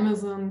like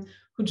Amazon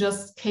who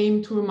just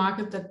came to a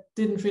market that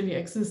didn't really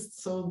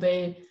exist. So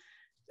they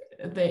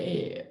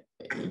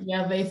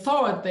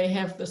thought they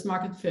have this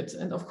market fit,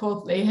 and of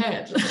course they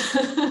had.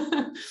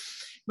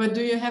 But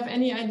do you have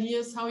any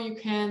ideas how you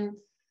can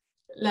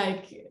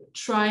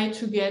try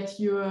to get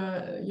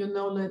your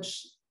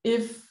knowledge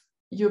if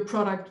your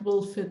product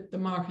will fit the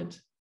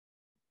market?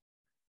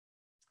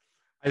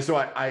 So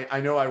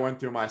I know I went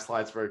through my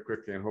slides very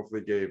quickly and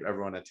hopefully gave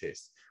everyone a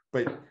taste.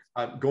 But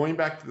going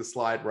back to the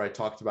slide where I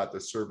talked about the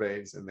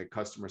surveys and the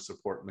customer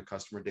support and the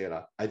customer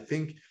data, I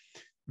think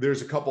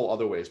there's a couple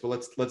other ways, but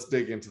let's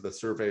dig into the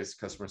surveys,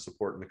 customer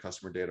support, and the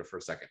customer data for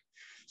a second.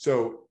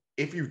 So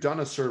if you've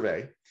done a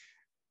survey,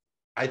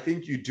 I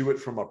think you do it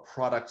from a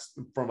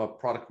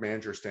product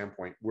manager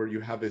standpoint, where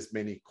you have as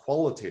many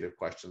qualitative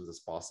questions as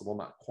possible,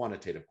 not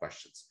quantitative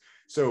questions.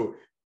 So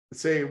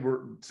say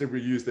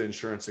we use the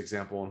insurance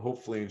example, and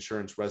hopefully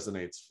insurance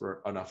resonates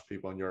for enough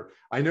people in Europe.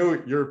 I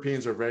know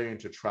Europeans are very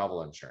into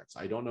travel insurance.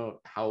 I don't know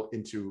how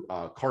into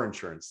car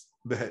insurance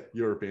that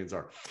Europeans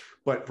are,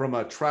 but from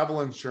a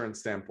travel insurance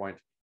standpoint,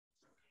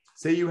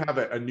 say you have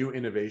a new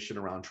innovation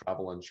around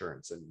travel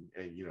insurance, and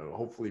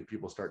hopefully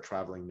people start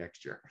traveling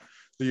next year.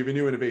 So you have a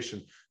new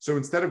innovation. So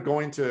instead of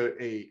going to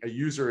a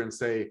user and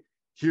say,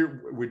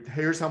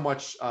 here's how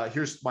much,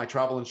 here's my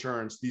travel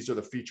insurance, these are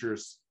the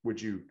features, would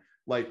you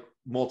like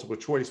multiple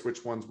choice,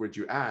 which ones would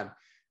you add?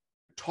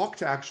 Talk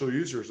to actual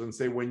users and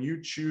say, when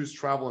you choose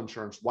travel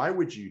insurance, why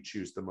would you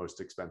choose the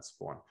most expensive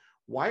one?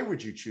 Why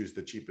would you choose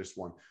the cheapest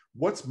one?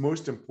 What's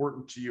most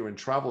important to you in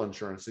travel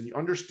insurance? And you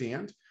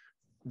understand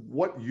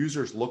what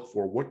users look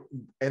for,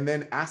 and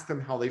then ask them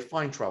how they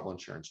find travel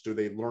insurance. Do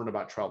they learn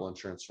about travel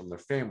insurance from their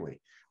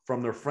family,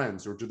 from their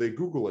friends, or do they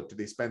Google it? Do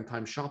they spend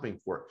time shopping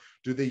for it?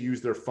 Do they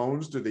use their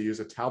phones? Do they use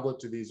a tablet?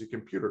 Do they use a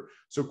computer?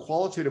 So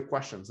qualitative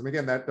questions. And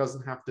again, that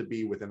doesn't have to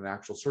be within an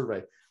actual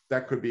survey.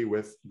 That could be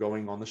with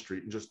going on the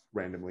street and just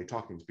randomly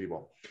talking to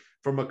people.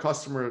 From a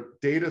customer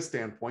data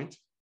standpoint,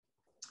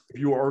 if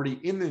you are already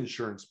in the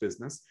insurance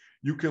business,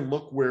 you can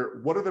look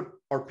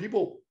are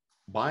people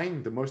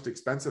buying the most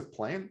expensive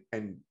plan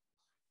and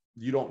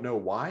you don't know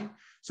why?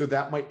 So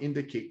that might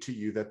indicate to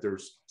you that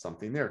there's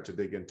something there to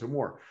dig into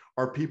more.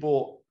 Are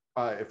people,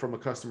 from a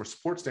customer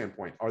support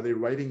standpoint, are they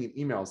writing in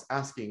emails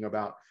asking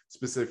about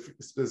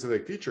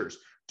specific features?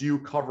 Do you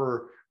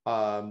cover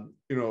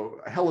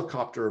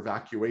helicopter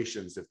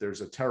evacuations if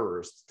there's a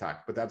terrorist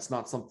attack, but that's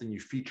not something you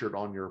featured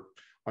on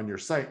your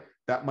site?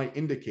 That might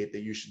indicate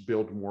that you should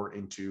build more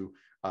into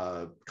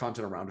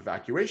content around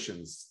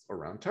evacuations,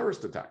 around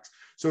terrorist attacks.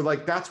 So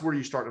like that's where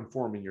you start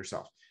informing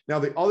yourself. Now,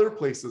 the other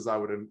places I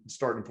would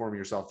start informing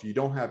yourself, if you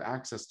don't have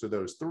access to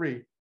those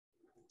three,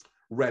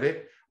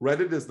 Reddit.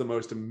 Reddit is the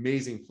most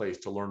amazing place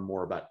to learn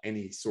more about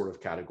any sort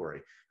of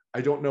category. I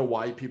don't know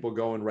why people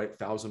go and write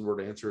 1,000-word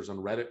answers on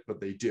Reddit,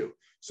 but they do.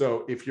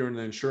 So if you're in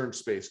the insurance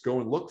space, go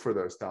and look for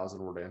those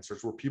 1,000-word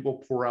answers where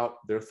people pour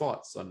out their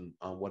thoughts on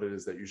what it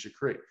is that you should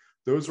create.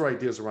 Those are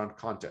ideas around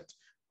content.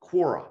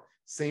 Quora,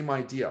 same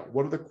idea.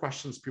 What are the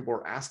questions people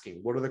are asking?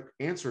 What are the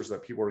answers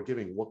that people are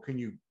giving? What can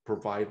you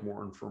provide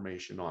more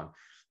information on?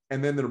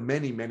 And then there are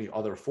many, many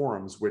other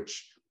forums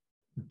which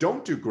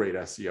don't do great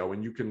SEO,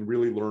 and you can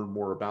really learn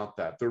more about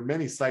that. There are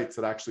many sites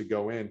that actually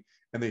go in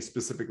and they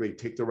specifically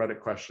take the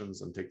Reddit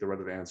questions and take the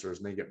Reddit answers,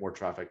 and they get more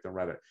traffic than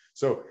Reddit.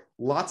 So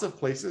lots of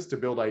places to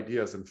build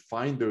ideas and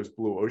find those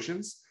blue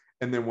oceans.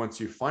 And then once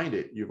you find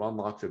it, you've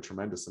unlocked a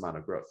tremendous amount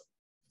of growth.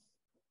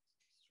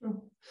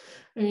 True.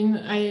 I mean,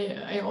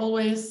 I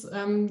always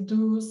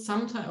do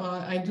sometimes, or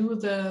I do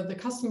the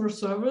customer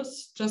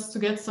service just to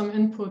get some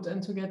input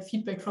and to get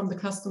feedback from the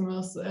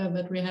customers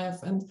that we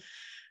have. And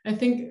I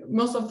think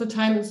most of the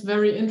time it's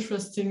very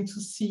interesting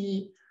to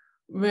see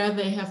where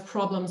they have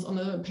problems on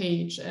the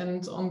page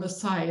and on the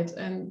site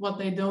and what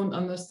they don't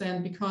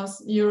understand,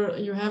 because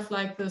you have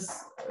like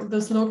this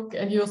look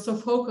and you're so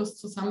focused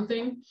to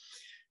something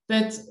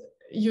that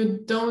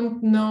you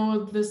don't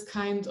know this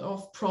kind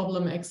of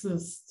problem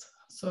exists.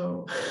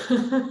 So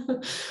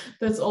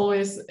that's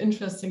always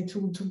interesting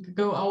to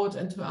go out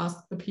and to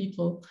ask the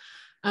people.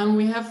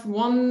 We have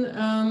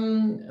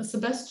one,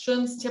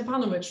 Sebastian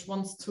Stepanovic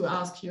wants to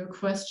ask you a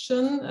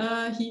question.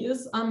 He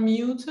is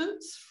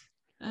unmuted.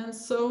 And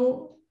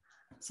so,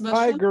 Sebastian?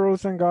 Hi,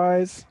 girls and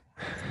guys.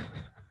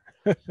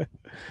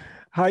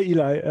 Hi,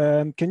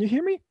 Eli. Can you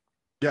hear me?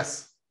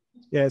 Yes.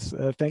 Yes,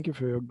 thank you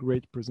for your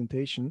great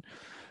presentation.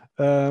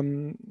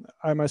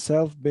 I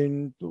myself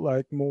been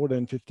like more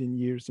than 15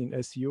 years in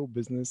SEO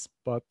business,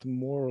 but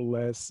more or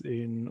less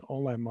in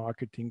online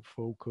marketing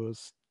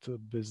focused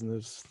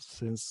business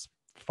since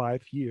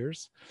 5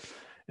 years.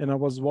 And I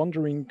was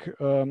wondering,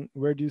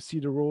 where do you see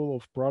the role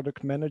of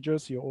product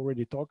managers? You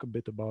already talked a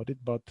bit about it,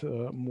 but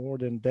more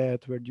than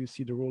that, where do you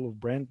see the role of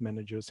brand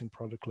managers in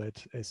product-led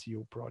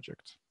SEO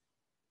projects?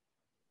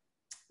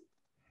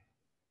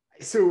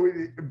 So,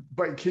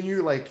 but can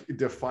you like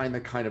define the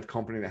kind of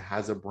company that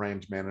has a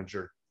brand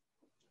manager?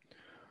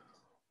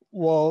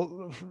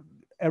 Well,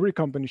 every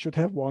company should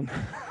have one,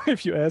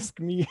 if you ask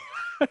me.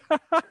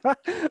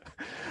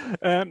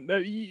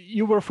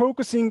 You were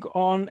focusing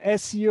on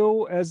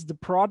SEO as the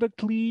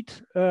product lead,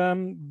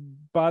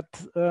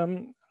 but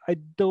I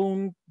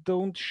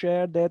don't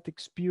share that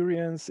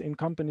experience in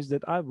companies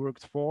that I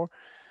worked for.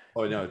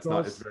 Oh no, it's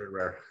not. It's very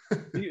rare.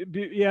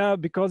 Yeah,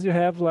 because you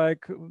have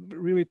like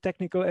really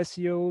technical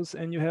SEOs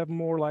and you have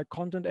more like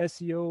content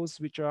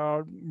SEOs, which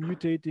are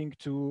mutating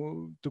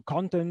to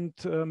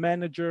content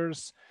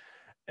managers,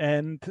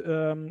 and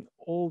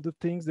all the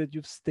things that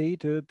you've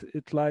stated.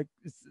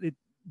 It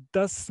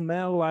does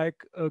smell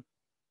like a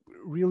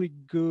really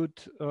good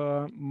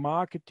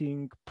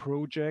marketing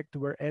project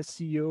where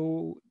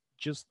SEO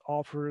just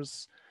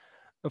offers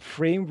a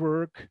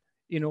framework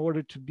in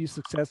order to be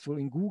successful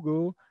in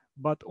Google,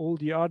 but all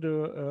the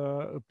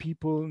other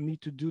people need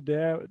to do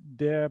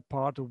their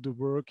part of the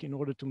work in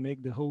order to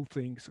make the whole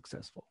thing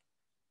successful.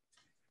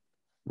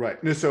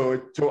 Right. No,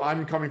 so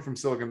I'm coming from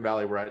Silicon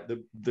Valley, where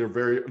there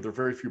are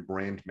very few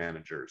brand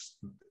managers.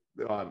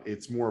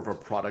 It's more of a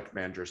product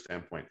manager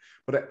standpoint.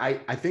 But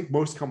I think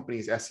most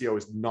companies, SEO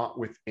is not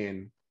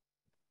within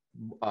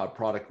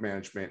product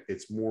management.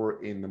 It's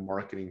more in the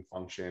marketing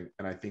function,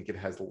 and I think it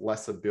has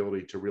less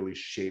ability to really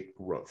shape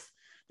growth.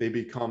 They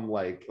become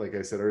like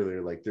I said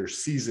earlier, like they're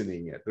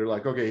seasoning it. They're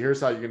like, okay, here's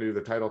how you're going to do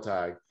the title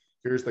tag.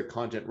 Here's the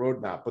content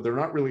roadmap, but they're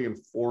not really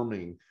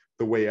informing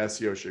the way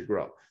SEO should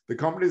grow. The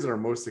companies that are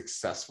most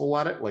successful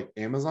at it, like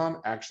Amazon,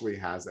 actually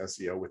has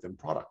SEO within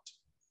product.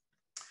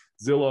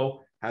 Zillow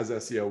has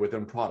SEO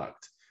within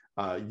product.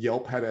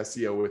 Yelp had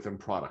SEO within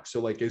product. So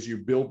like, as you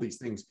build these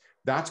things,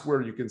 that's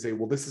where you can say,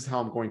 well, this is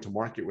how I'm going to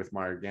market with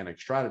my organic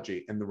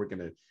strategy. And then we're going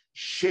to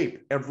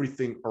shape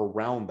everything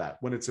around that.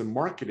 When it's in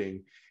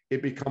marketing,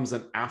 it becomes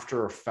an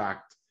after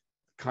effect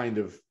kind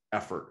of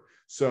effort.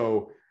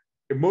 So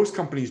most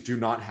companies do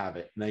not have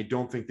it, and I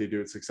don't think they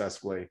do it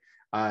successfully.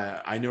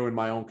 I know in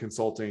my own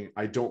consulting,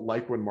 I don't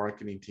like when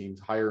marketing teams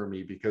hire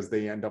me because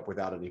they end up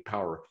without any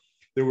power.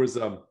 There was,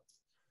 I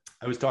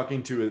was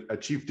talking to a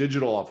chief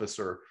digital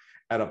officer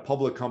at a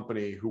public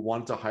company who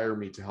wanted to hire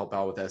me to help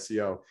out with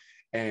SEO.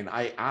 And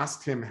I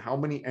asked him how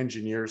many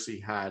engineers he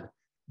had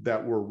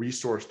that were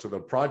resourced to the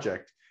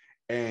project.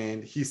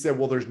 And he said,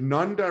 well, there's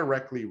none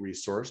directly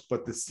resourced,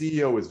 but the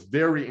CEO is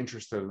very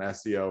interested in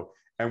SEO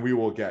and we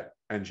will get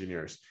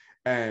engineers.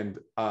 And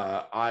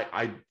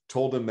I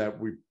told him that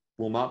we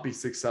will not be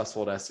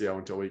successful at SEO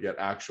until we get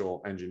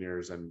actual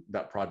engineers, and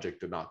that project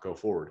did not go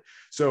forward.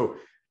 So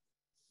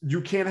you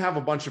can't have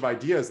a bunch of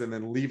ideas and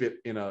then leave it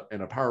in a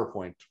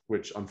PowerPoint,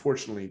 which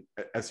unfortunately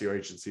SEO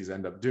agencies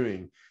end up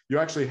doing. You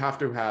actually have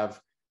to have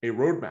a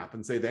roadmap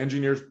and say the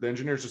engineers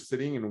are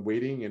sitting and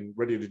waiting and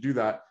ready to do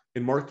that.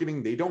 In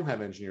marketing, they don't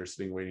have engineers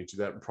sitting waiting to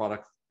do that. In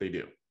product, they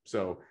do.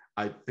 So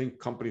I think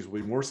companies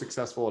will be more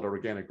successful at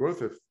organic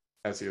growth if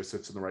SEO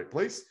sits in the right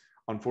place.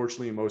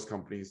 Unfortunately, in most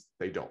companies,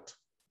 they don't.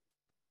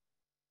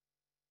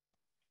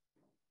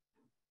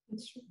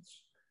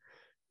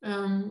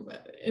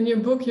 In your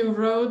book, you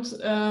wrote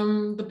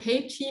the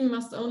paid team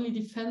must only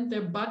defend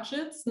their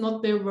budgets,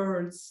 not their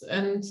words.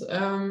 And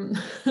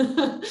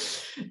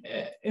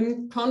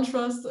in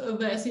contrast,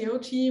 the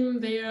SEO team,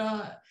 they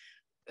are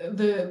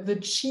the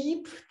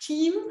cheap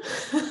team.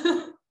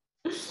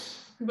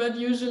 But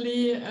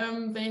usually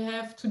they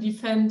have to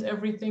defend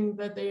everything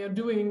that they are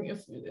doing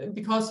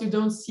because you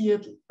don't see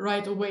it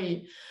right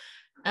away.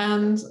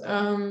 And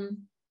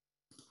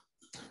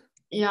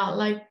yeah,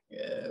 like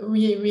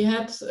we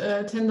had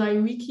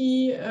Tendai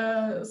Wiki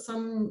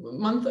some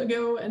month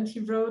ago, and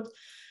he wrote,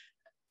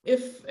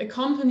 if a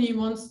company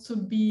wants to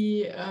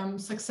be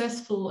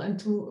successful and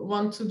to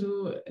want to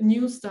do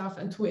new stuff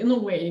and to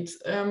innovate,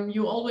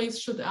 you always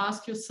should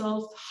ask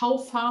yourself, how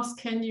fast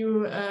can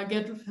you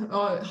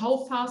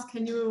how fast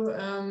can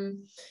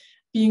you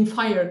being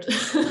fired?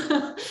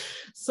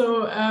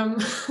 So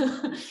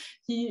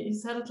he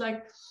said it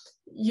like,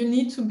 you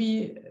need to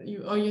be,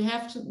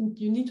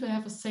 you need to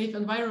have a safe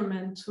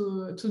environment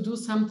to do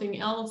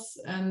something else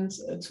and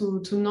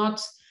to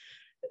not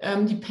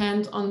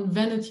depend on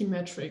vanity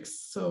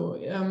metrics. So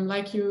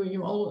like you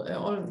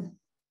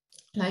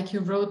like you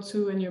wrote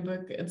too in your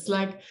book, it's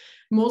like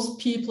most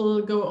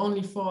people go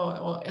only for,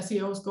 or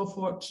SEOs go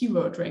for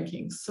keyword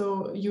rankings.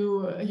 So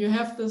you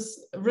have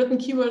this written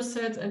keyword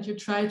set and you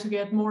try to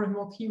get more and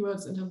more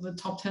keywords into the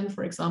top 10,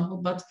 for example,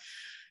 but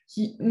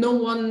no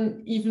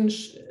one even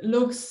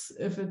looks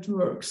if it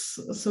works.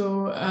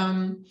 So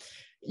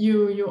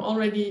you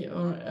already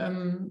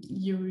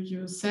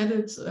you said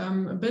it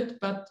a bit,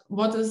 but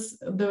what is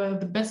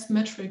the best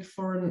metric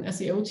for an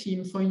SEO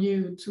team for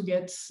you to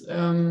get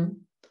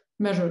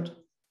measured?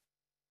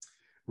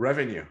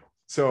 Revenue.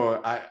 So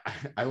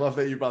I love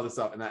that you brought this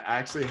up, and I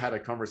actually had a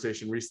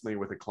conversation recently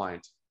with a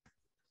client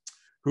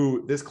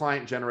who, this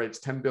client generates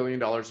 $10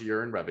 billion a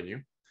year in revenue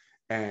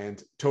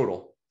and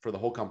total for the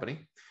whole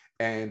company.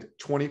 And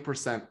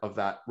 20% of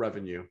that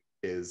revenue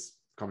is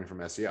coming from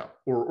SEO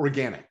or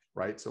organic,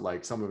 right? So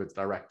like some of it's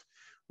direct,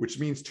 which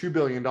means $2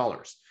 billion.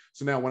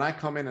 So now when I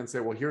come in and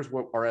say, well, here's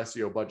what our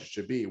SEO budget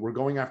should be, we're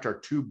going after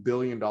a $2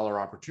 billion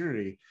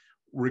opportunity.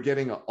 We're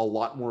getting a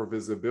lot more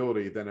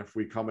visibility than if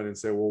we come in and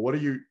say, well, what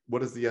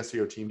is the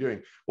SEO team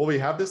doing? Well, we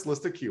have this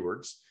list of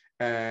keywords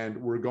and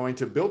we're going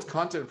to build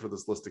content for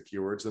this list of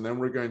keywords. And then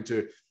we're going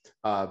to,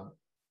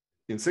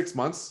 in 6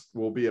 months,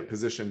 we'll be at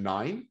position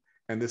 9.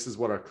 And this is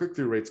what our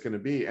click-through rate's going to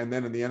be. And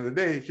then at the end of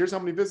the day, here's how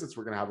many visits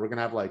we're going to have. We're going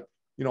to have like,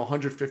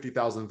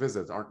 150,000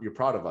 visits. Aren't you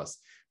proud of us?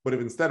 But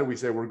if instead we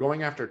say we're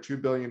going after a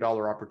 $2 billion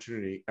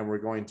opportunity and we're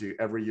going to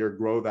every year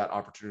grow that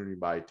opportunity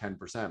by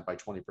 10%, by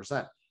 20%,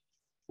 a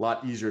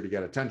lot easier to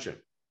get attention.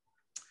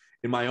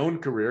 In my own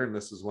career, and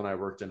this is when I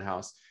worked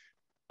in-house,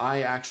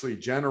 I actually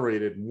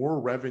generated more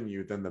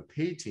revenue than the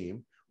pay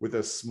team with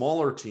a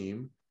smaller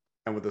team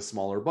and with a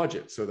smaller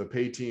budget. So the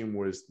pay team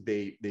was,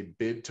 they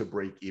bid to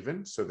break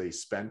even. So they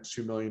spent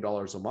 $2 million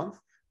a month.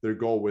 Their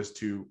goal was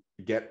to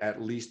get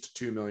at least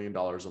 $2 million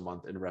a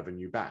month in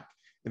revenue back.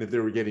 And if they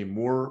were getting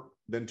more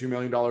than $2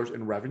 million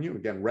in revenue,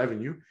 again,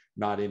 revenue,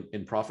 not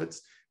in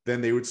profits,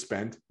 then they would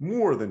spend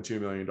more than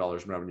 $2 million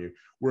in revenue.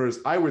 Whereas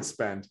I would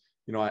spend,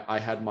 I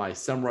had my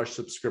SEMrush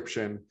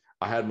subscription,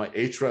 I had my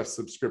Ahrefs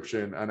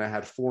subscription, and I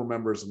had 4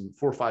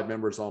 or 5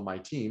 members on my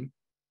team.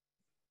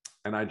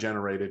 And I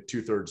generated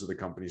 2/3 of the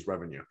company's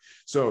revenue.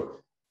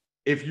 So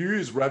if you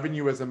use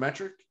revenue as a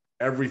metric,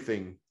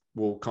 everything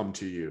will come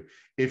to you.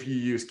 If you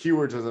use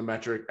keywords as a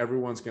metric,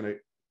 everyone's going to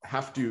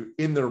have to,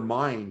 in their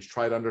mind,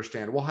 try to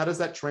understand, well, how does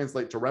that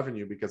translate to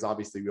revenue? Because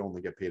obviously we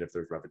only get paid if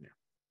there's revenue.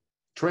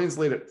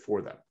 Translate it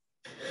for them.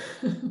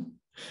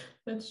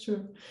 That's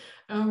true.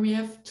 We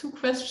have 2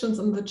 questions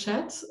in the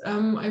chat.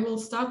 I will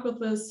start with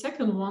the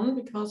second one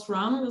because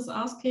Ram is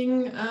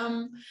asking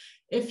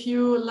if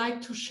you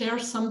like to share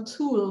some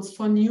tools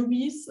for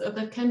newbies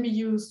that can be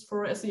used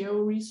for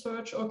SEO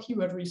research or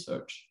keyword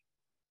research.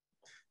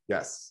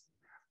 Yes.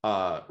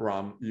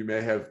 Ram, you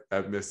may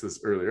have missed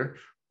this earlier,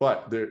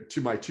 but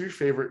my 2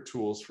 favorite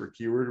tools for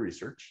keyword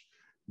research.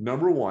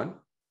 Number 1,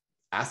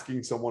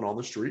 asking someone on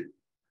the street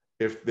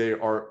if they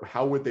are,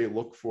 how would they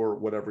look for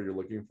whatever you're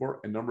looking for?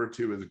 And number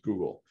 2 is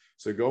Google.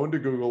 So go into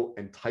Google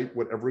and type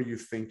whatever you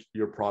think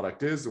your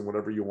product is and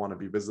whatever you want to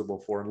be visible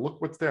for, and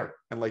look what's there,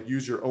 and like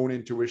use your own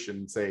intuition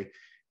and say,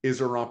 is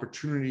there an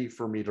opportunity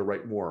for me to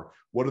write more?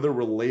 What are the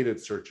related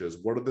searches?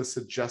 What are the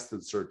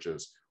suggested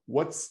searches?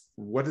 What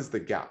is the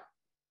gap?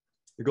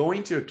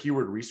 Going to a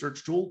keyword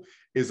research tool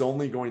is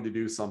only going to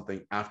do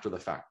something after the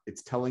fact.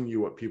 It's telling you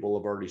what people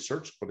have already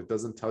searched, but it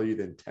doesn't tell you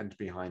the intent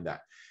behind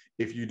that.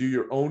 If you do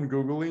your own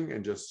Googling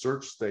and just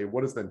search, say,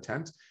 what is the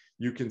intent?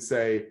 You can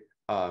say,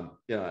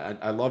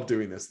 I love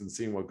doing this and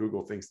seeing what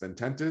Google thinks the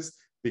intent is,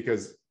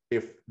 because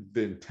if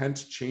the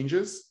intent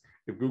changes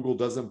If Google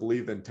doesn't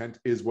believe the intent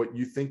is what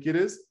you think it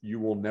is, you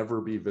will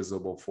never be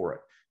visible for it.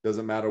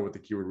 Doesn't matter what the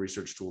keyword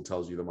research tool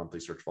tells you the monthly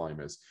search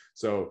volume is.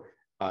 So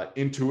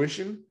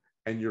intuition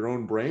and your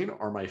own brain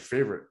are my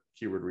favorite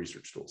keyword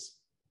research tools.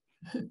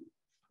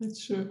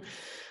 That's true.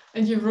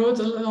 And you wrote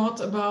a lot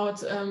about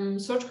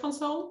Search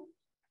Console.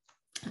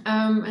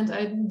 And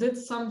I did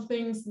some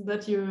things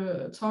that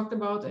you talked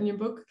about in your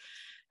book.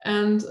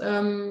 And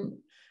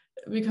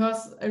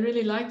because I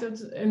really liked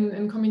it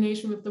in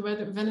combination with the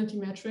vanity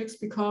metrics,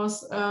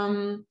 because,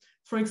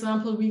 for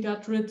example, we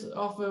got rid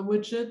of a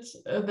widget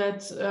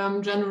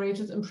that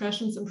generated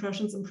impressions,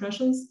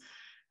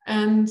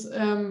 and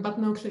but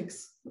no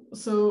clicks.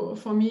 So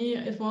for me,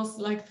 it was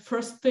like the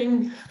first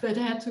thing that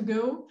had to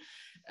go,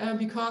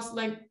 because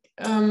like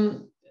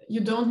you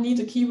don't need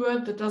a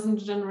keyword that doesn't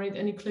generate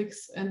any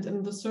clicks. And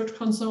in the Search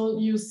Console,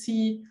 you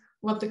see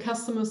what the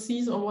customer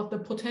sees or what the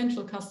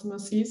potential customer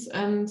sees,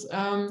 and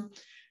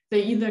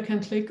they either can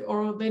click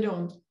or they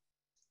don't.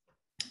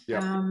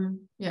 Yeah.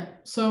 Yeah.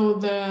 So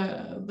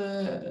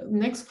the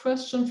next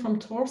question from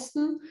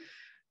Torsten: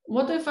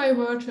 what if I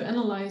were to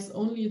analyze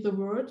only the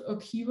word or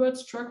keyword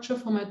structure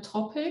for my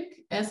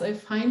topic as I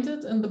find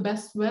it in the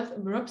best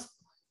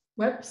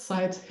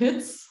website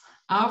hits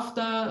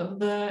after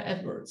the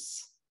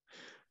AdWords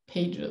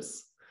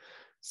pages?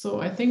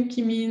 So I think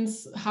he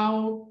means,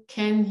 how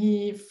can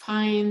he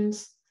find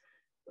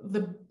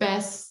the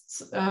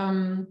best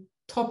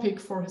topic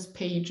for his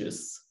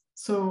pages?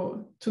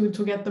 So to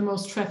get the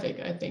most traffic,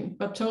 I think.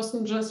 But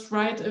Torsten, just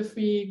write if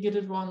we get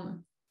it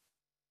wrong.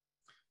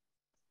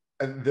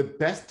 And the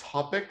best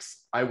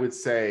topics, I would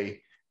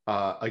say,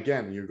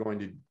 again, you're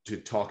going to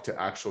talk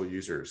to actual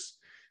users.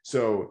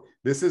 So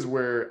this is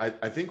where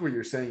I think what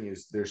you're saying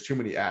is there's too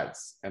many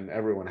ads, and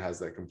everyone has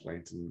that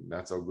complaint, and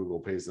that's how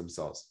Google pays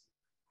themselves.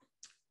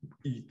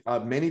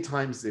 Many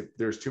times, if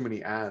there's too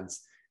many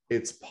ads,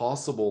 it's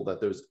possible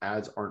that those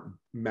ads aren't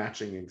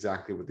matching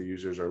exactly what the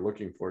users are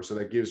looking for. So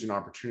that gives you an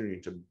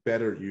opportunity to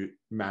better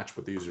match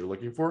what the users are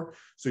looking for.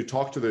 So you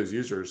talk to those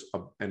users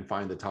and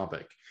find the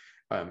topic.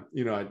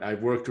 You know,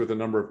 I've worked with a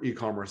number of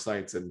e-commerce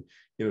sites, and,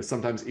 you know,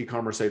 sometimes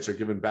e-commerce sites are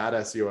given bad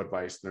SEO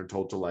advice, and they're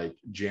told to like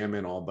jam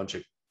in all a bunch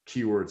of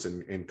keywords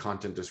and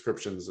content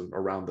descriptions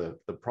around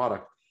the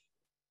product.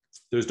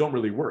 Those don't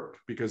really work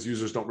because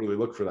users don't really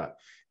look for that.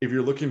 If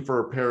you're looking for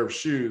a pair of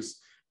shoes,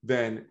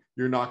 then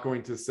you're not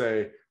going to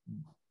say,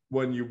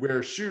 when you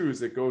wear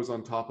shoes, it goes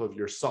on top of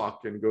your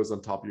sock and goes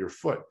on top of your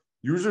foot.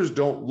 Users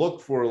don't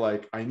look for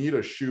like, I need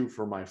a shoe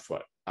for my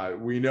foot.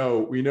 We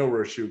know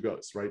where a shoe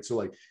goes, right? So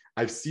like,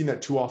 I've seen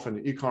that too often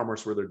in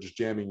e-commerce where they're just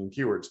jamming in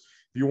keywords.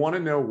 If you want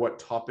to know what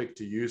topic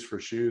to use for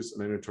shoes,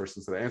 and I know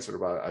Torsten said I answered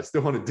about it, I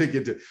still want to dig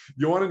into,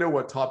 you want to know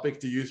what topic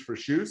to use for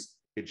shoes?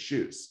 It's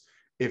shoes.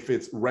 If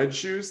it's red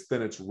shoes,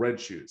 then it's red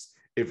shoes.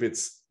 If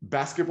it's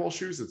basketball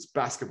shoes, it's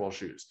basketball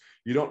shoes.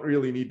 You don't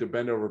really need to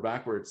bend over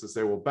backwards to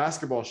say, well,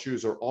 basketball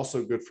shoes are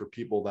also good for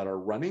people that are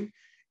running.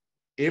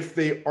 If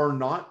they are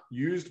not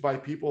used by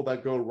people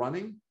that go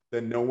running,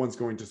 then no one's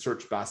going to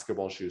search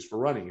basketball shoes for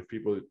running. If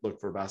people look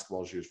for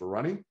basketball shoes for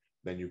running,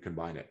 then you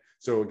combine it.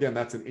 So again,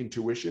 that's an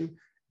intuition.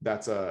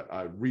 That's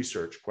a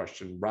research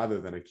question rather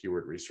than a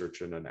keyword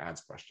research and an ads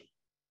question.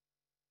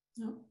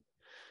 Yeah.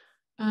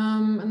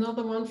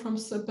 Another one from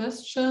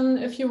Sebastian: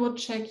 if you would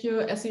check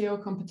your SEO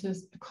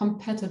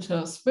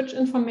competitors, which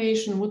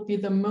information would be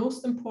the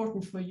most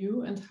important for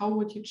you, and how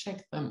would you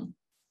check them?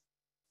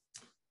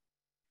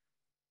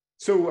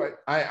 So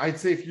I'd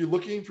say if you're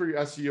looking for your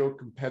SEO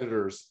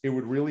competitors, it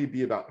would really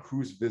be about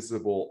who's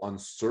visible on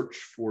search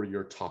for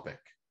your topic.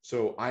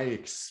 So I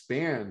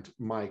expand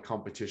my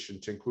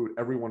competition to include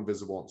everyone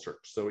visible on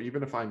search. So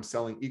even if I'm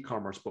selling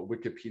e-commerce, but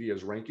Wikipedia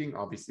is ranking,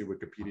 obviously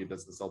Wikipedia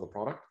doesn't sell the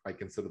product, I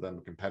consider them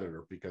a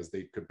competitor because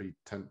they could be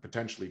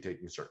potentially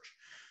taking search.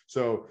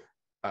 So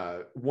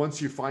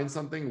once you find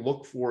something,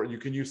 look for, you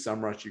can use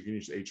SEMrush, you can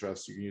use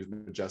Ahrefs, you can use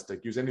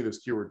Majestic, use any of those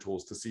keyword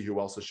tools to see who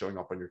else is showing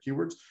up on your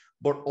keywords,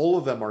 but all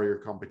of them are your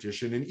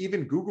competition. And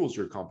even Google's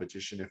your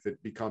competition if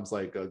it becomes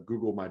like a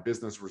Google My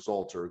Business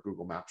result or a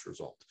Google Maps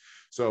result.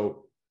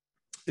 So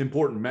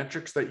important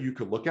metrics that you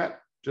could look at,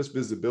 just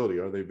visibility.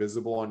 Are they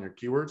visible on your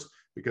keywords?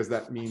 Because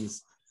that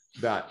means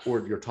that,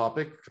 or your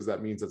topic, because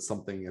that means it's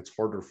something it's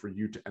harder for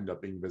you to end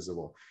up being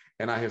visible.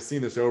 And I have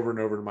seen this over and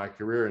over in my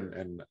career.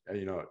 And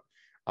you know,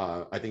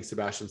 I think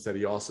Sebastian said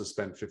he also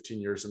spent 15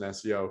 years in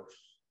SEO.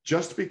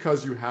 Just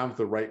because you have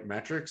the right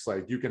metrics,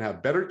 like you can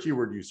have better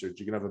keyword usage,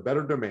 you can have a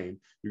better domain,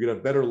 you can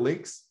have better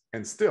links,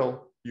 and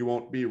still you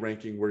won't be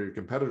ranking where your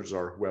competitors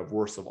are who have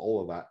worse of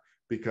all of that,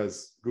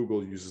 because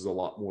Google uses a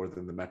lot more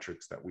than the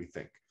metrics that we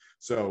think.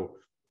 So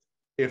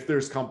if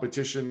there's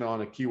competition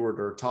on a keyword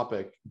or a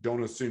topic,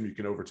 don't assume you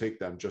can overtake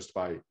them just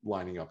by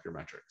lining up your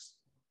metrics.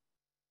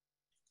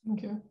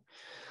 Thank you.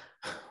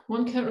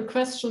 One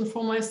question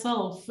for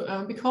myself,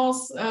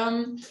 because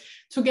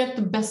to get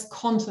the best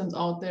content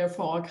out there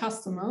for our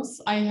customers,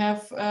 I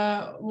have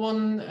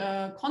one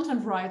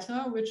content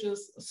writer, which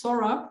is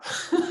Sorab.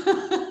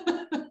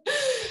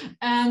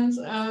 And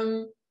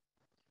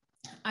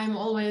I'm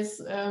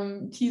always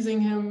teasing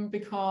him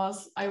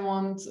because I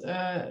want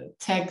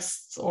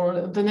texts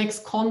or the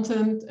next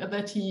content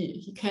that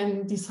he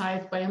can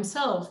decide by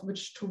himself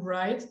which to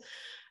write,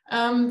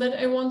 that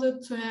I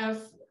wanted to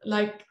have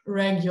like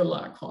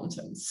regular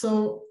content.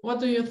 So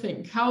what do you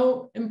think?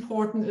 How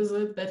important is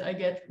it that I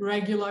get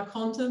regular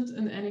content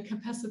in any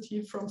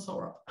capacity from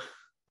Sora?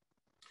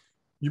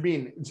 You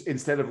mean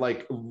instead of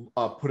like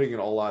putting it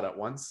all out at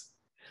once?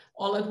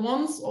 All at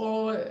once,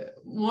 or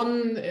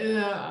one,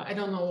 I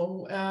don't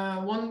know,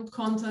 one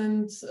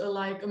content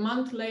like a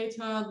month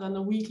later, then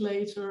a week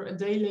later, a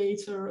day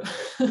later?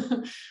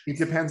 It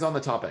depends on the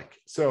topic.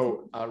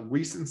 So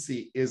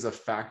recency is a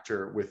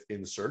factor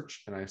within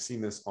search. And I've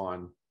seen this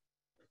on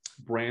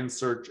brand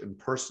search and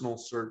personal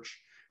search,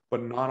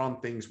 but not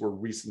on things where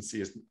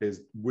recency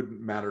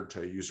wouldn't matter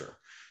to a user.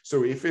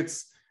 So if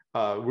it's,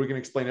 we're going to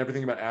explain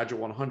everything about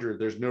agile100.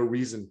 There's no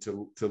reason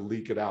to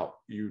leak it out.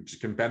 You just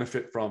can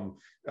benefit from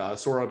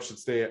Sora should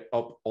stay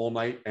up all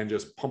night and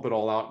just pump it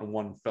all out in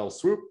one fell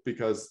swoop,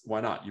 because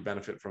why not? You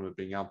benefit from it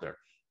being out there.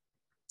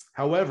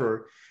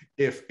 However,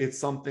 if it's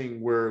something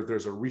where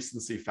there's a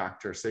recency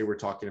factor, say we're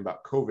talking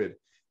about COVID,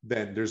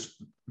 then there's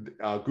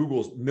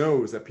Google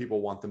knows that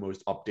people want the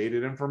most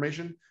updated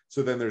information.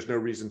 So then there's no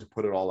reason to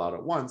put it all out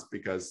at once,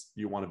 because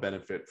you want to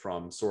benefit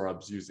from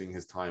Sorab's using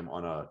his time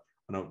on a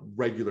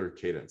regular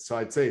cadence. So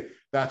I'd say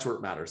that's where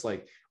it matters.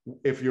 Like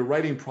if you're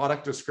writing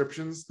product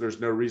descriptions, there's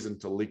no reason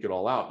to leak it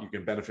all out. You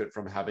can benefit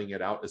from having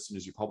it out as soon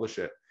as you publish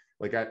it.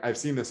 Like I've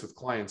seen this with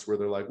clients where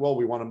they're like, well,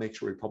 we want to make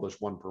sure we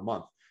publish one per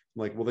month.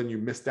 I'm like, well, then you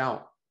missed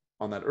out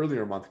on that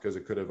earlier month because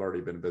it could have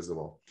already been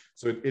visible.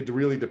 So it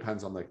really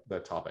depends on the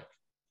topic.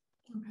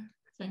 Okay,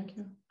 thank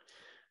you.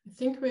 I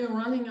think we're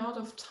running out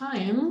of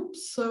time,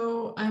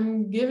 so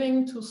I'm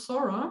giving to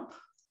Sora.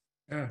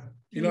 Yeah,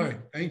 Eli,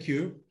 thank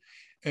you.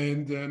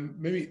 And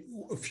maybe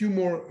a few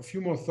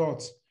more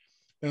thoughts.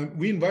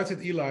 We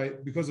invited Eli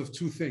because of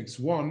two things.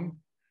 One,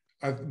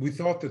 we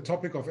thought the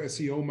topic of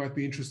SEO might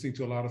be interesting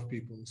to a lot of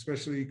people,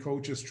 especially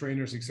coaches,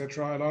 trainers,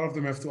 etc. A lot of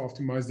them have to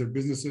optimize their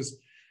businesses,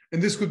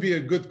 and this could be a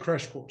good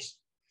crash course.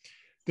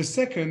 The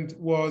second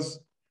was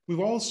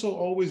we've also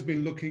always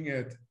been looking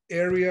at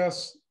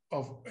areas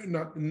of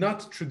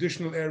not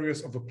traditional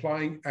areas of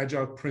applying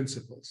agile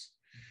principles.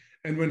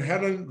 And when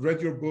Helen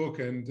read your book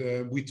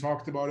and we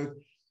talked about it,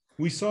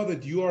 we saw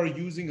that you are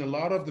using a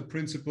lot of the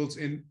principles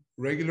in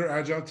regular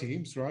agile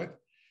teams, right?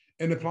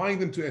 And applying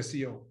them to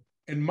SEO.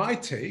 And my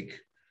take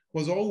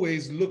was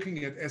always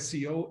looking at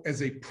SEO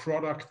as a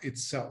product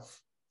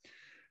itself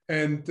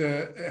and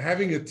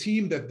having a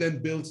team that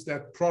then builds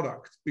that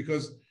product,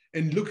 because,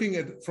 and looking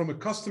at from a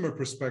customer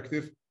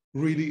perspective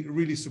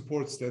really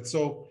supports that.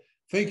 So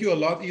thank you a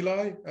lot,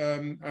 Eli.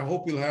 I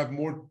hope we'll have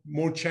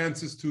more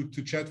chances to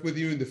chat with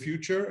you in the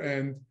future.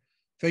 And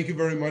thank you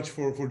very much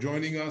for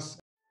joining us.